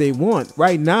to what they want.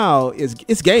 Right now,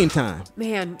 it's game time.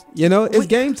 Man. You know, it's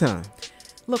game time.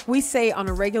 Look, we say on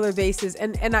a regular basis,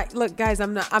 and I look, guys,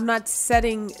 I'm not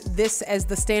setting this as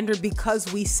the standard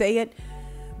because we say it.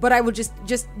 But I would just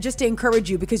to encourage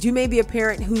you, because you may be a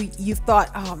parent who you've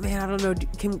thought, oh man, I don't know,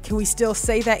 can we still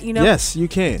say that, you know? Yes, you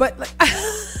can. But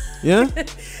yeah.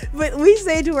 But we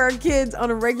say to our kids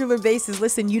on a regular basis,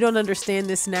 listen, you don't understand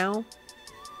this now,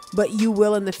 but you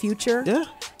will in the future. Yeah.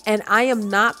 And I am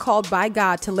not called by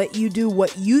God to let you do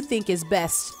what you think is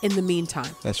best in the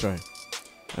meantime. That's right.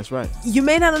 That's right. You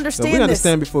may not understand we this.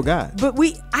 understand before God. But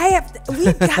we got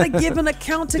to give an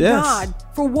account to yes. God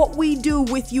for what we do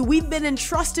with you. We've been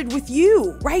entrusted with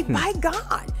you, right? By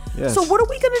God. Yes. So what are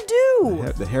we going to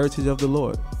do? The heritage of the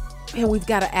Lord. And we've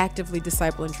got to actively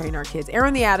disciple and train our kids.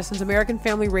 Aaron the Addisons, American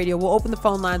Family Radio. We'll open the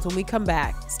phone lines when we come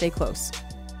back. Stay close.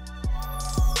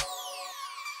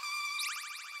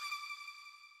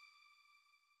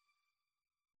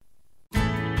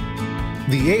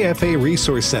 The AFA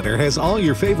Resource Center has all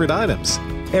your favorite items.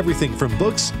 Everything from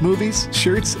books, movies,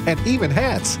 shirts, and even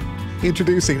hats.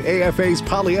 Introducing AFA's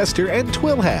polyester and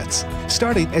twill hats,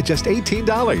 starting at just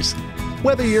 $18.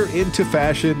 Whether you're into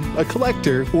fashion, a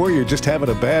collector, or you're just having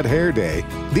a bad hair day,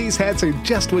 these hats are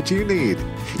just what you need.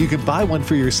 You can buy one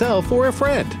for yourself or a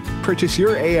friend. Purchase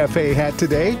your AFA hat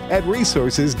today at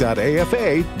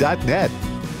resources.afa.net.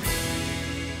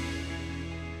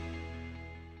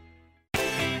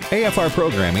 AFR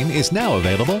programming is now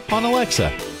available on Alexa.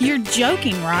 You're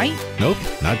joking, right? Nope,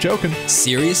 not joking.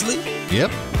 Seriously? Yep,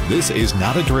 this is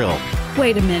not a drill.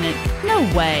 Wait a minute. No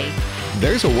way.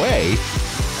 There's a way.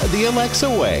 The Alexa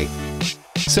way.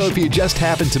 So if you just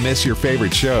happen to miss your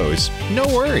favorite shows, no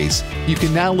worries. You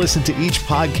can now listen to each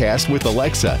podcast with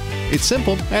Alexa. It's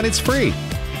simple and it's free.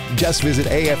 Just visit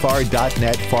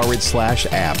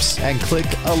afr.net/apps and click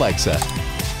Alexa.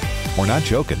 We're not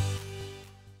joking.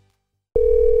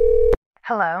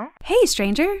 Hello? Hey,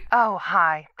 stranger. Oh,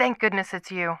 hi. Thank goodness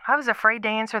it's you. I was afraid to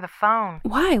answer the phone.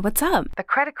 Why? What's up? The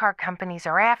credit card companies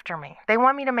are after me. They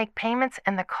want me to make payments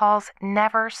and the calls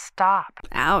never stop.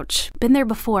 Ouch. Been there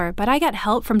before, but I got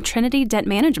help from Trinity Debt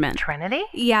Management. Trinity?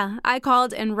 Yeah, I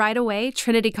called and right away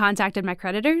Trinity contacted my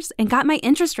creditors and got my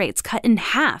interest rates cut in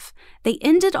half. They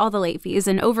ended all the late fees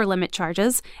and over-limit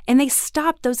charges, and they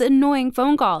stopped those annoying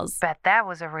phone calls. Bet that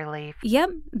was a relief.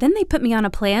 Yep. Then they put me on a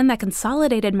plan that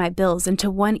consolidated my bills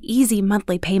into one easy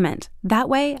monthly payment. That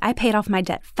way, I paid off my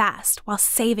debt fast while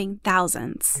saving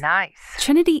thousands. Nice.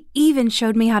 Trinity even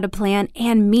showed me how to plan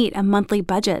and meet a monthly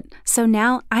budget. So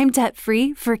now I'm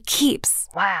debt-free for keeps.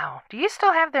 Wow. Do you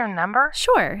still have their number?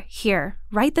 Sure. Here,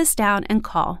 write this down and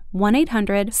call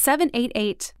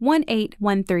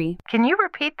 1-800-788-1813. Can you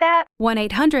repeat that?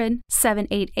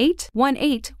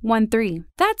 1-800-788-1813.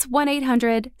 That's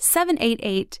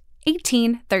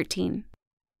 1-800-788-1813.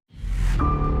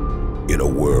 In a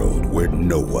world where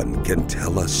no one can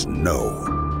tell us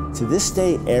no. To this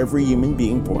day, every human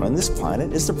being born on this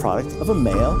planet is the product of a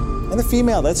male and a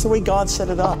female. That's the way God set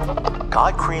it up.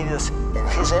 God created us in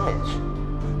His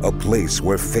image. A place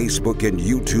where Facebook and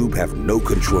YouTube have no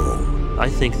control. I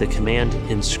think the command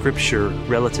in Scripture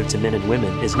relative to men and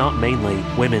women is not mainly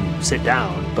women sit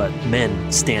down, but men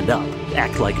stand up,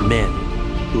 act like men,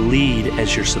 lead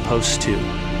as you're supposed to.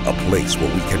 A place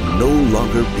where we can no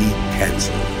longer be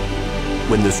canceled.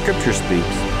 When the Scripture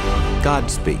speaks, God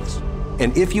speaks.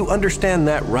 And if you understand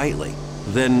that rightly,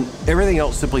 then everything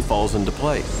else simply falls into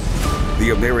place. The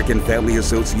American Family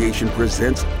Association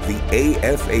presents the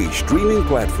AFA streaming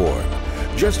platform.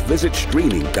 Just visit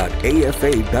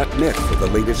streaming.afa.net for the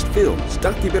latest films,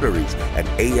 documentaries, and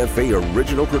AFA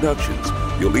original productions.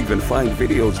 You'll even find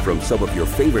videos from some of your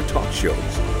favorite talk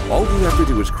shows. All you have to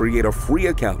do is create a free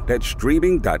account at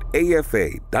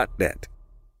streaming.afa.net.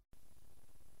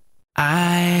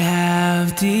 I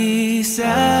have decided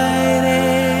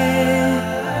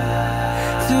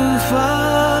to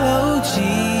follow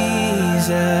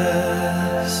Jesus.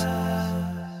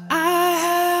 I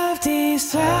have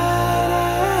decided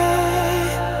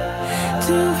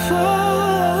to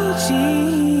follow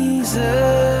Jesus.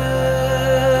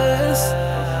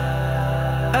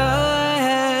 I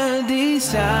have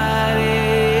decided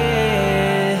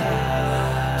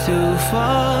to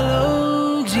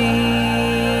follow Jesus.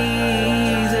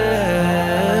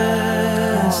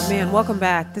 Welcome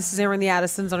back. This is Aaron the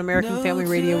Addisons on American Family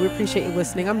Radio. We appreciate you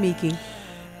listening. I'm Miki.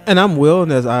 And I'm Will,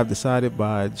 and as I've decided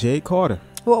by Jay Carter.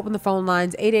 We'll open the phone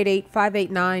lines,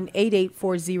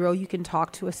 888-589-8840. You can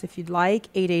talk to us if you'd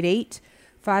like,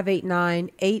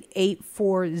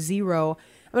 888-589-8840.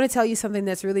 I'm going to tell you something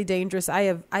that's really dangerous.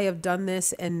 I have done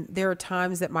this, and there are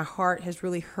times that my heart has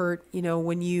really hurt, you know,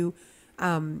 when you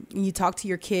talk to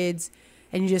your kids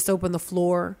and you just open the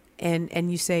floor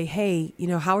and you say, hey,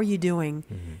 how are you doing?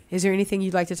 Is there anything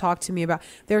you'd like to talk to me about?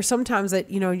 There are some times that,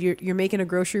 you're making a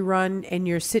grocery run and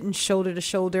you're sitting shoulder to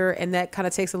shoulder, and that kind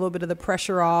of takes a little bit of the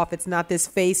pressure off. It's not this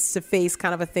face to face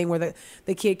kind of a thing where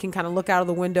the kid can kind of look out of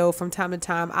the window from time to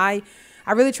time. I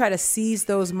really try to seize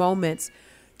those moments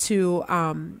to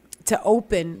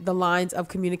open the lines of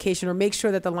communication, or make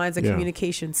sure that the lines of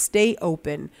communication stay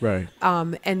open. Right.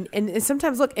 And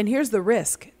sometimes, look, and here's the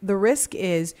risk. The risk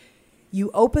is you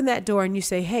open that door and you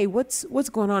say, hey, what's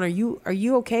going on? Are you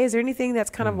okay? Is there anything that's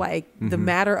kind of like the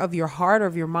matter of your heart or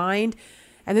of your mind?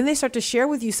 And then they start to share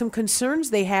with you some concerns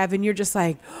they have, and you're just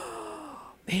like,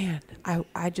 oh, man,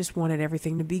 I just wanted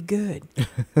everything to be good.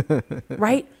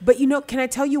 Right? But can I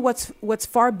tell you what's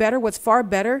far better? What's far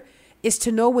better is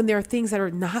to know when there are things that are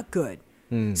not good.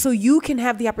 So you can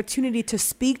have the opportunity to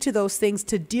speak to those things,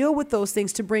 to deal with those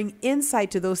things, to bring insight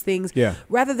to those things,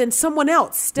 rather than someone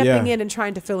else stepping in and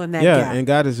trying to fill in that gap. Yeah, and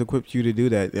God has equipped you to do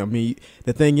that. I mean,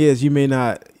 the thing is, you may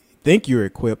not think you're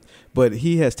equipped, but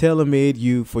he has tailor-made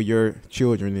you for your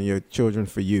children and your children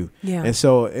for you. Yeah. And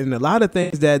so, in a lot of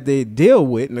things that they deal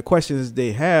with and the questions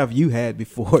they have, you had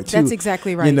before too. That's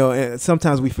exactly right. And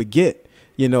sometimes we forget,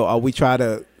 or we try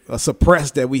to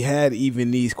suppress that we had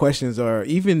even these questions or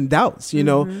even doubts,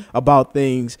 about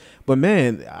things. But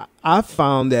man, I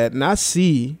found that, and I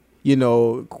see,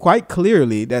 quite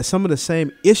clearly that some of the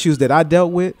same issues that I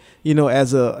dealt with,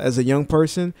 as a young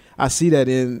person, I see that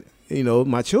in,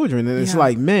 my children. And it's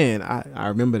like, man, I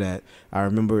remember that. I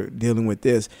remember dealing with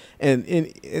this.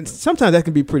 And sometimes that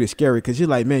can be pretty scary, because you're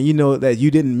like, man, that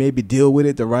you didn't maybe deal with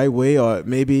it the right way, or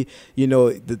maybe,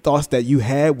 the thoughts that you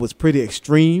had was pretty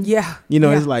extreme. Yeah.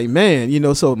 It's like,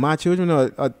 man, so my children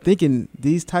are thinking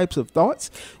these types of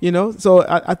thoughts, So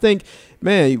I think,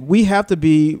 man, we have to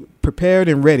be prepared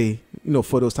and ready,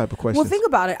 for those type of questions. Well, think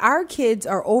about it. Our kids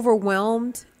are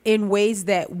overwhelmed in ways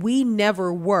that we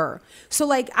never were. So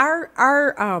like our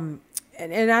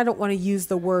and I don't want to use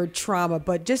the word trauma,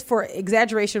 but just for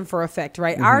exaggeration for effect,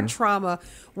 right? Our trauma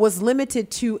was limited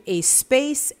to a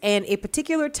space and a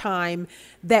particular time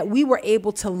that we were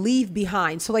able to leave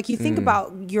behind. So like you think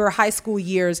about your high school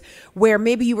years, where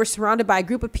maybe you were surrounded by a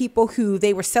group of people who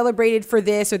they were celebrated for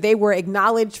this, or they were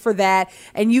acknowledged for that.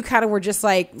 And you kind of were just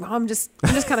like, well, I'm just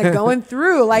kind of going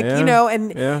through, like,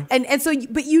 and so,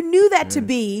 but you knew that to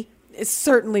be,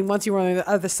 certainly once you were on the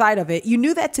other side of it, you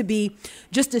knew that to be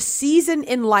just a season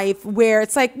in life where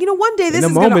it's like, one day this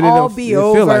is going to all be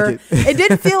over. Like it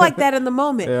didn't feel like that in the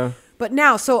moment. Yeah. But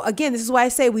now, so again, this is why I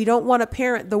say we don't want to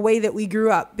parent the way that we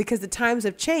grew up, because the times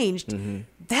have changed.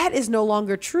 That is no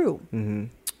longer true.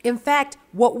 In fact,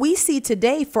 what we see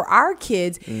today for our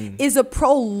kids is a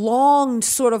prolonged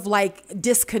sort of like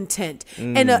discontent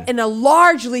and a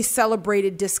largely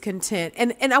celebrated discontent.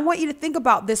 And I want you to think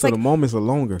about this. So like, the moments are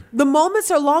longer. The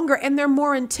moments are longer, and they're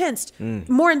more intense.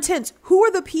 More intense. Who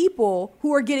are the people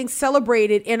who are getting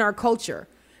celebrated in our culture?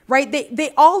 Right?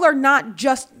 They all are not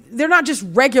just, they're not just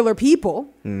regular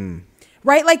people.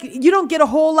 Right? Like you don't get a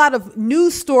whole lot of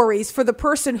news stories for the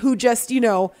person who just,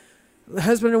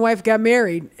 husband and wife got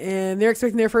married and they're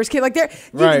expecting their first kid. Like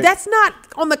that's not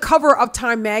on the cover of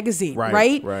Time magazine,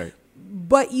 right? Right.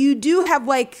 But you do have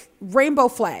like rainbow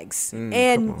flags,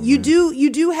 and you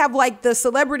do have like the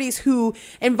celebrities who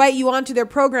invite you onto their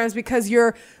programs because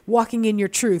you're walking in your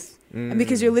truth and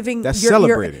because you're living. That's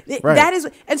celebrated. Right. That is,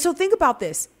 and so think about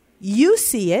this. You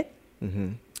see it,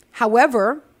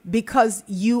 however, because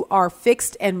you are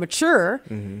fixed and mature,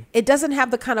 it doesn't have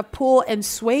the kind of pull and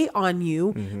sway on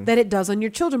you that it does on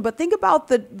your children. But think about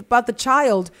the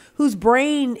child whose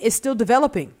brain is still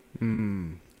developing.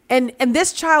 And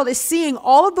this child is seeing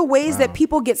all of the ways that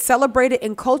people get celebrated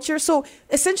in culture. So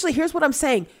essentially, here's what I'm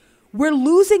saying. We're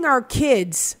losing our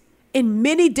kids in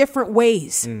many different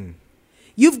ways.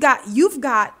 You've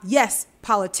got, yes,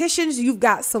 politicians, you've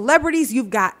got celebrities, you've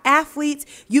got athletes,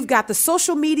 you've got the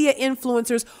social media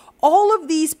influencers. All of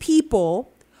these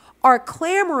people are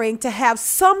clamoring to have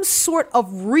some sort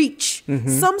of reach,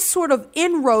 some sort of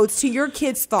inroads to your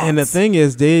kids' thoughts. And the thing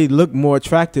is, they look more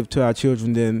attractive to our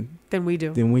children than we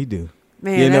do.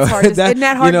 Man, that's hard isn't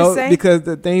that hard to say? Because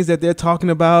the things that they're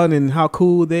talking about and how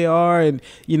cool they are, and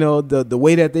the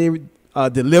way that they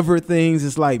deliver things,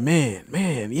 is like,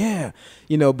 man, yeah,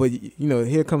 but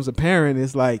here comes a parent,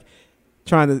 it's like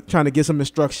trying to get some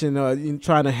instruction or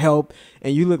trying to help,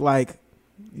 and you look like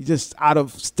you're just out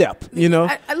of step,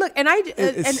 I look, and I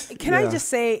just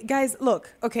say, guys,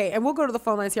 look, okay, and we'll go to the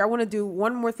phone lines here. I want to do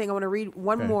one more thing. I want to read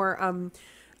one more,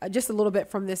 just a little bit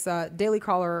from this Daily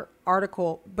Caller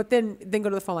article, but then go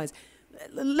to the phone lines.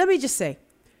 Let me just say,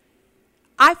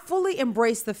 I fully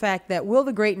embrace the fact that Will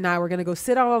the Great and I were going to go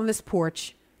sit out on this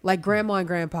porch like grandma and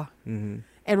grandpa, Mm-hmm.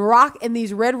 and rock in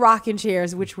these red rocking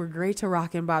chairs, which were great to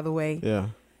rock in, by the way. Yeah.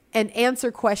 And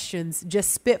answer questions,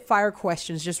 just spitfire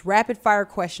questions, just rapid fire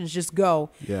questions, just go.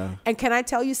 Yeah. And can I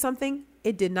tell you something?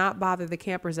 It did not bother the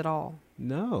campers at all.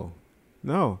 No.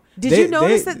 Did you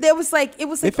notice that there was like, it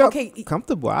was like, felt okay,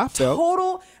 comfortable. I felt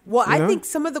total. Well, You I know? think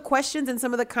some of the questions and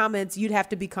some of the comments, you'd have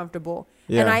to be comfortable.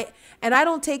 Yeah. And I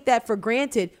don't take that for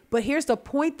granted. But here's the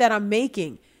point that I'm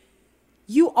making.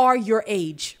 You are your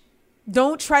age.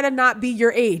 Don't try to not be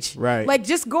your age. Right. Like,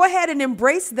 just go ahead and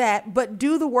embrace that, but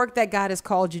do the work that God has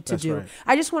called you to That's do. right.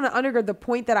 I just want to undergird the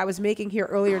point that I was making here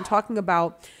earlier in talking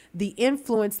about the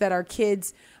influence that our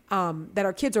kids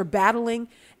are battling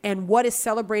and what is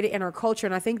celebrated in our culture.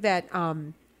 And I think that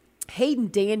Hayden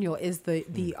Daniel is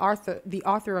the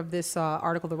author of this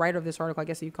article, the writer of this article, I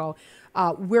guess you call.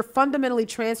 We're fundamentally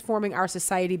transforming our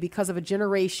society because of a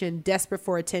generation desperate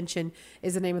for attention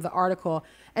is the name of the article.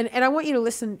 And I want you to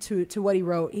listen to what he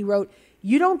wrote. He wrote,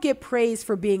 "You don't get praise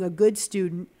for being a good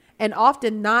student, and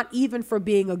often not even for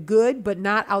being a good but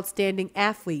not outstanding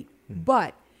athlete.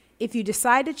 But if you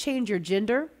decide to change your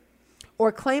gender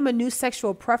or claim a new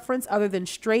sexual preference other than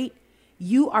straight,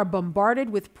 you are bombarded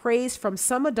with praise from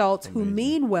some adults who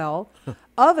mean well,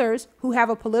 others who have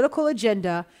a political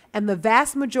agenda, and the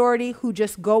vast majority who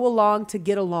just go along to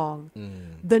get along.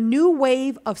 The new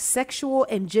wave of sexual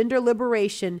and gender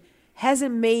liberation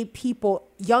hasn't made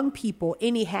young people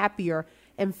any happier.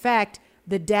 In fact,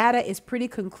 the data is pretty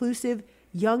conclusive.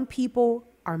 Young people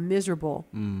are miserable."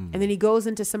 And then he goes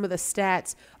into some of the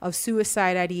stats of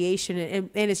suicide ideation, and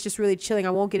it's just really chilling.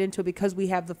 I won't get into it because we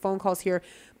have the phone calls here,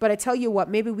 but I tell you what,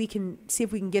 maybe we can see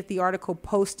if we can get the article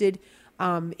posted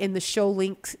in the show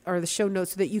links or the show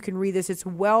notes so that you can read this. It's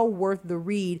well worth the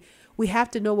read. We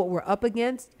have to know what we're up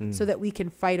against so that we can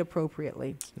fight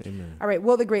appropriately. Amen. All right,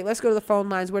 Will the Great, let's go to the phone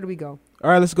lines. Where do we go? All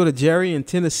right, let's go to Jerry in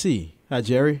Tennessee. Hi,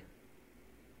 Jerry.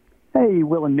 Hey,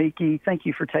 Will and Miki. Thank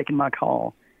you for taking my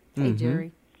call. Hey,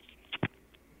 Jerry.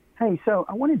 Hey, so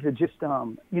I wanted to just,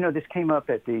 this came up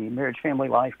at the Marriage Family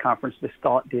Life Conference, this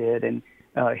thought did, and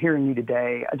hearing you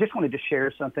today, I just wanted to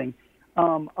share something.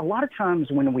 A lot of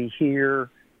times when we hear,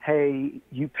 hey,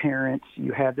 you parents,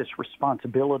 you have this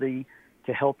responsibility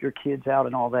to help your kids out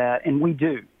and all that, and we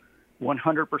do,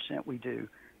 100% we do.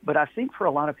 But I think for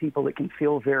a lot of people it can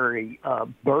feel very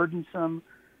burdensome,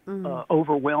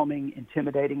 overwhelming,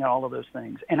 intimidating, and all of those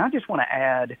things. And I just want to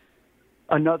add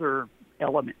another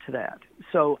element to that.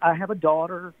 So I have a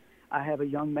daughter, I have a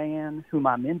young man whom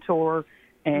I mentor,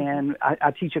 and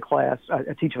I teach a class.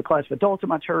 I teach a class of adults at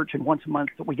my church, and once a month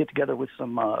we get together with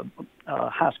some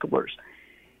high schoolers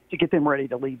to get them ready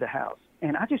to leave the house.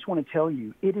 And I just want to tell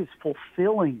you, it is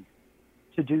fulfilling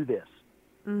to do this.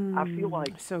 I feel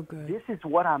like so good. This is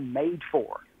what I'm made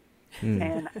for.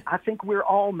 And I think we're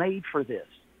all made for this.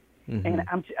 And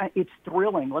it's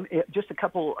thrilling. Just a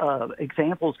couple of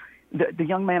examples. The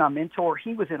young man I mentor,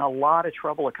 he was in a lot of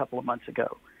trouble a couple of months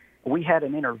ago. We had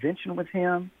an intervention with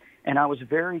him, and I was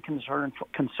very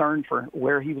concerned for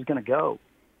where he was going to go,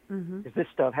 because this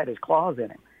stuff had his claws in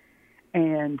him.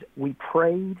 And we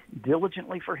prayed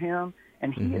diligently for him,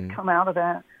 and he has come out of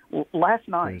that. Last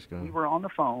night, we were on the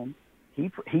phone. He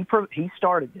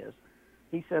started this.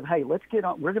 He said, hey, let's get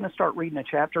on. We're going to start reading a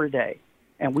chapter a day.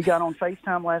 And we got on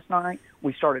FaceTime last night.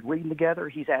 We started reading together.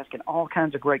 He's asking all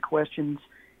kinds of great questions.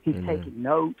 He's taking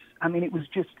notes. I mean, it was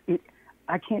just,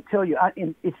 I can't tell you.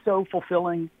 And it's so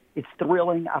fulfilling. It's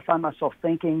thrilling. I find myself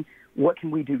thinking, what can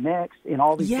we do next in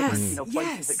all these different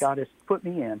places that God has put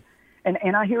me in?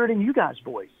 And I hear it in you guys'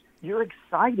 voice. You're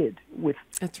excited with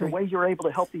the way you're able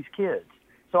to help these kids.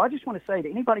 So I just want to say to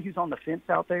anybody who's on the fence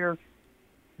out there,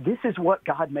 this is what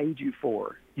God made you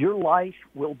for. Your life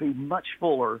will be much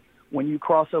fuller when you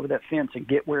cross over that fence and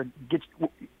get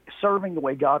serving the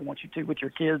way God wants you to with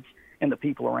your kids and the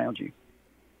people around you.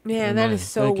 Man, that is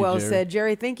so well said.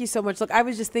 Jerry, thank you so much. Look, I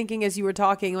was just thinking as you were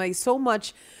talking, like so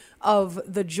much of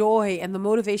the joy and the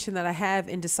motivation that I have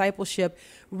in discipleship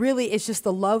really is just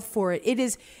the love for it. It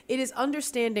is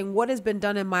understanding what has been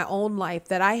done in my own life,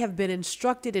 that I have been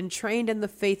instructed and trained in the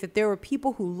faith, that there were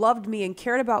people who loved me and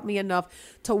cared about me enough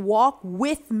to walk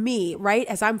with me, right,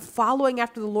 as I'm following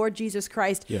after the Lord Jesus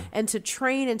Christ, and to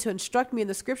train and to instruct me in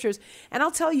the scriptures. And I'll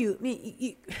tell you,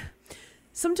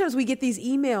 sometimes we get these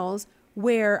emails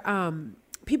where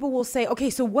people will say, okay,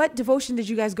 so what devotion did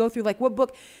you guys go through? Like what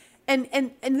book?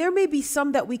 And there may be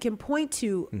some that we can point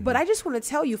to, but I just want to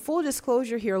tell you, full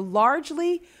disclosure here,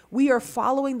 largely we are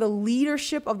following the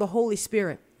leadership of the Holy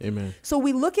Spirit. Amen. So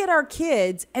we look at our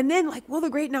kids and then like, well, the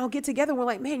great and I'll get together. And we're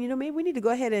like, man, maybe we need to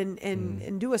go ahead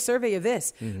and do a survey of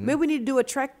this. Maybe we need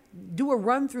to do a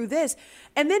run through this.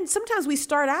 And then sometimes we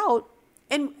start out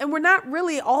And we're not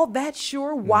really all that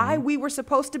sure why we were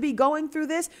supposed to be going through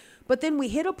this. But then we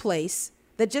hit a place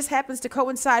that just happens to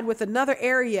coincide with another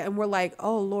area. And we're like,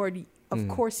 oh, Lord, of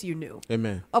course you knew.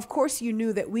 Amen. Of course you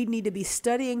knew that we need to be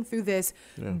studying through this,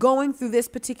 going through this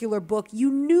particular book.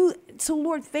 You knew. So,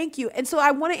 Lord, thank you. And so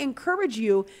I want to encourage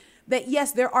you that,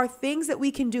 yes, there are things that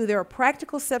we can do. There are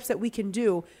practical steps that we can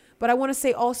do. But I want to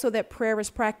say also that prayer is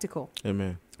practical.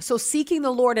 Amen. So seeking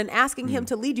the Lord and asking him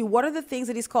to lead you. What are the things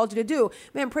that he's called you to do?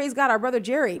 Man, praise God, our brother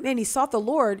Jerry, man, he sought the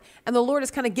Lord and the Lord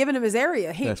has kind of given him his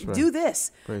area. Hey, do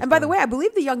this. Praise and by the way, I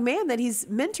believe the young man that he's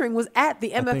mentoring was at the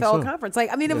MFL conference.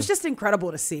 Like, I mean, it was just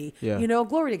incredible to see, you know,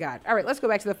 glory to God. All right, let's go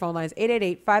back to the phone lines,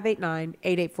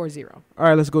 888-589-8840. All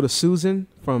right, let's go to Susan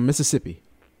from Mississippi.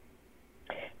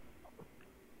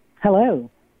 Hello.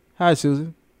 Hi,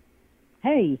 Susan.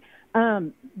 Hey,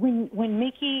 when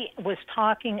Mickey was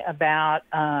talking about,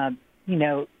 you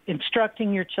know,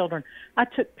 instructing your children, I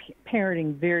took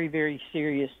parenting very, very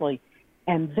seriously.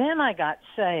 And then I got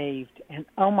saved, and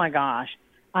oh my gosh,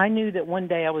 I knew that one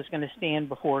day I was going to stand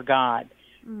before God.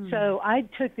 So I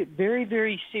took it very,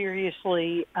 very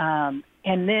seriously. And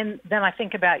then I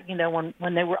think about, you know,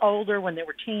 when they were older, when they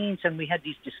were teens, and we had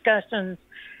these discussions,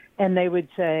 and they would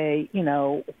say, you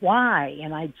know, why?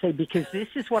 And I'd say, because this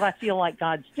is what I feel like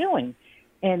God's doing.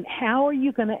 And how are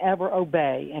you going to ever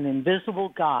obey an invisible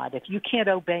God if you can't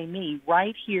obey me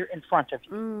right here in front of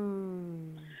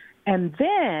you? And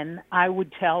then I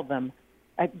would tell them,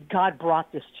 God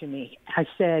brought this to me. I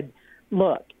said,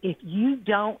 look, if you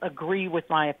don't agree with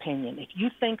my opinion, if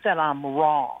you think that I'm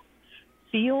wrong,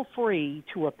 feel free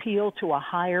to appeal to a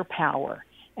higher power.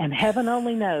 And heaven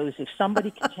only knows if somebody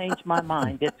can change my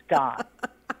mind, it's God.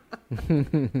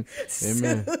 Amen.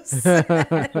 So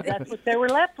that's what they were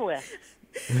left with.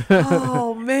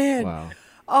 Oh, man. Wow.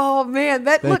 Oh, man.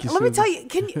 That Thank look, you, let me Susan. tell you.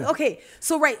 Can you? Okay.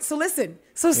 So, right. So, listen.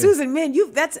 So, Susan, man,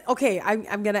 that's okay.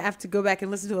 I'm going to have to go back and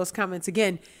listen to those comments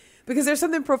again, because there's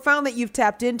something profound that you've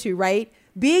tapped into, right?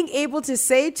 Being able to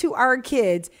say to our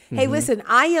kids, hey, listen,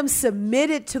 I am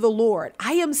submitted to the Lord.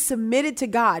 I am submitted to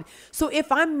God. So if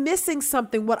I'm missing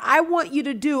something, what I want you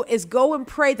to do is go and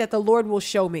pray that the Lord will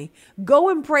show me. Go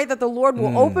and pray that the Lord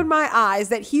will open my eyes,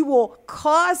 that he will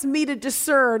cause me to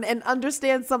discern and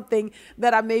understand something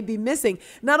that I may be missing.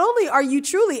 Not only are you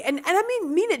truly, and I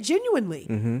mean it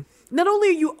genuinely. Not only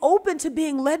are you open to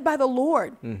being led by the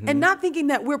Lord and not thinking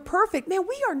that we're perfect. Man,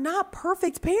 we are not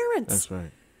perfect parents. That's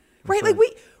right. Right? Like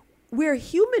we're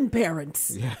human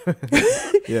parents. Yeah.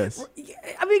 Yes.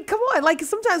 I mean, come on. Like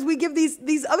sometimes we give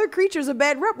these other creatures a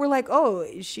bad rep. We're like, oh,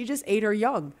 she just ate her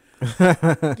young.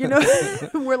 You know,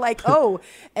 we're like, oh,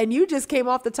 and you just came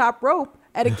off the top rope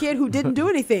at a kid who didn't do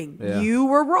anything. You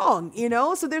were wrong, you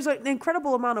know? So there's an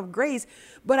incredible amount of grace.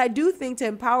 But I do think to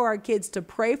empower our kids to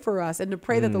pray for us and to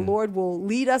pray that the Lord will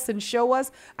lead us and show us,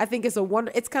 I think it's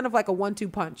it's kind of like a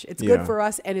 1-2 punch. It's good for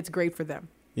us and it's great for them.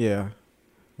 Yeah.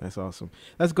 That's awesome.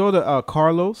 Let's go to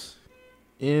Carlos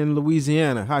in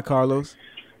Louisiana. Hi, Carlos.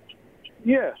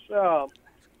 Yes.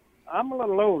 I'm a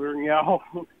little older than y'all.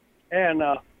 And,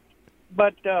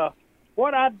 but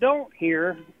what I don't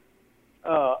hear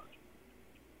on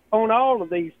all of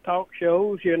these talk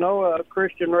shows, you know,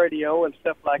 Christian radio and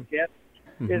stuff like that,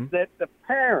 is that the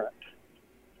parent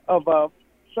of,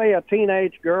 say, a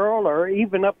teenage girl or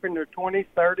even up in their 20s,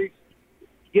 30s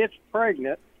gets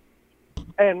pregnant,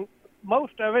 and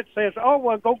most of it says, oh,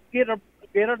 well, go get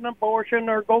an abortion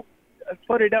or go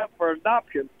put it up for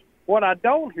adoption. What I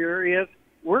don't hear is,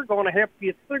 we're going to help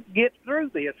you get through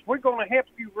this. We're going to help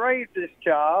you raise this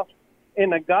child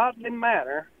in a godly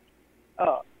manner.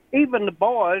 Even the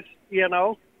boys, you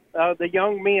know, the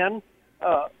young men,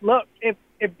 look, if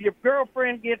your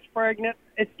girlfriend gets pregnant,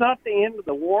 it's not the end of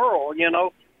the world, you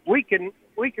know. We can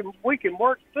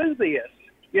work through this,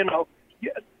 you know.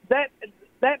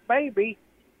 That baby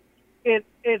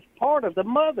is part of the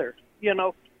mother, you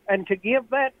know, and to give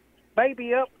that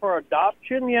baby up for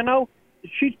adoption, you know,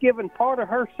 she's giving part of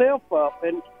herself up.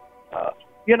 And,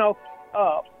 you know,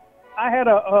 I had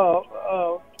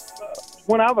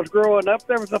when I was growing up,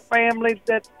 there was a family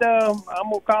that, I'm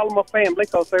going to call them a family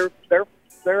because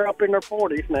they're up in their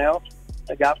 40s now.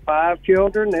 They got 5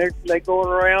 children. They go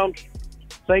around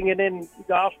singing in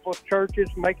gospel churches,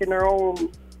 making their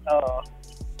own,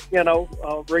 you know,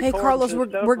 hey Carlos,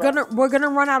 we're gonna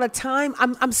run out of time.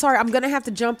 I'm sorry, I'm gonna have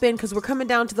to jump in because we're coming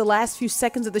down to the last few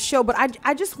seconds of the show. But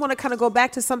I just want to kind of go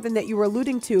back to something that you were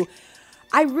alluding to.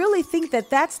 I really think that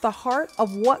that's the heart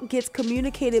of what gets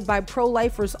communicated by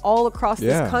pro-lifers all across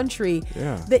this country.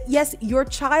 That yes, your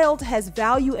child has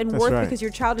value and worth because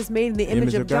your child is made in the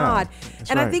image of God.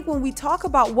 And I think when we talk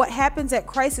about what happens at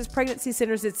crisis pregnancy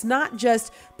centers, it's not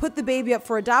just put the baby up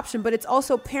for adoption, but it's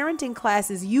also parenting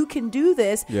classes. You can do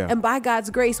this, and by God's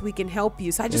grace, we can help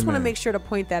you. So I just want to make sure to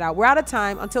point that out. We're out of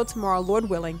time. Until tomorrow, Lord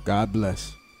willing. God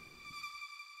bless.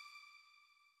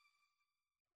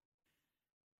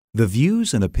 The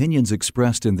views and opinions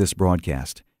expressed in this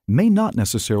broadcast may not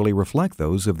necessarily reflect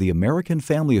those of the American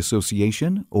Family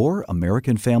Association or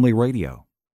American Family Radio.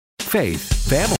 Faith, family.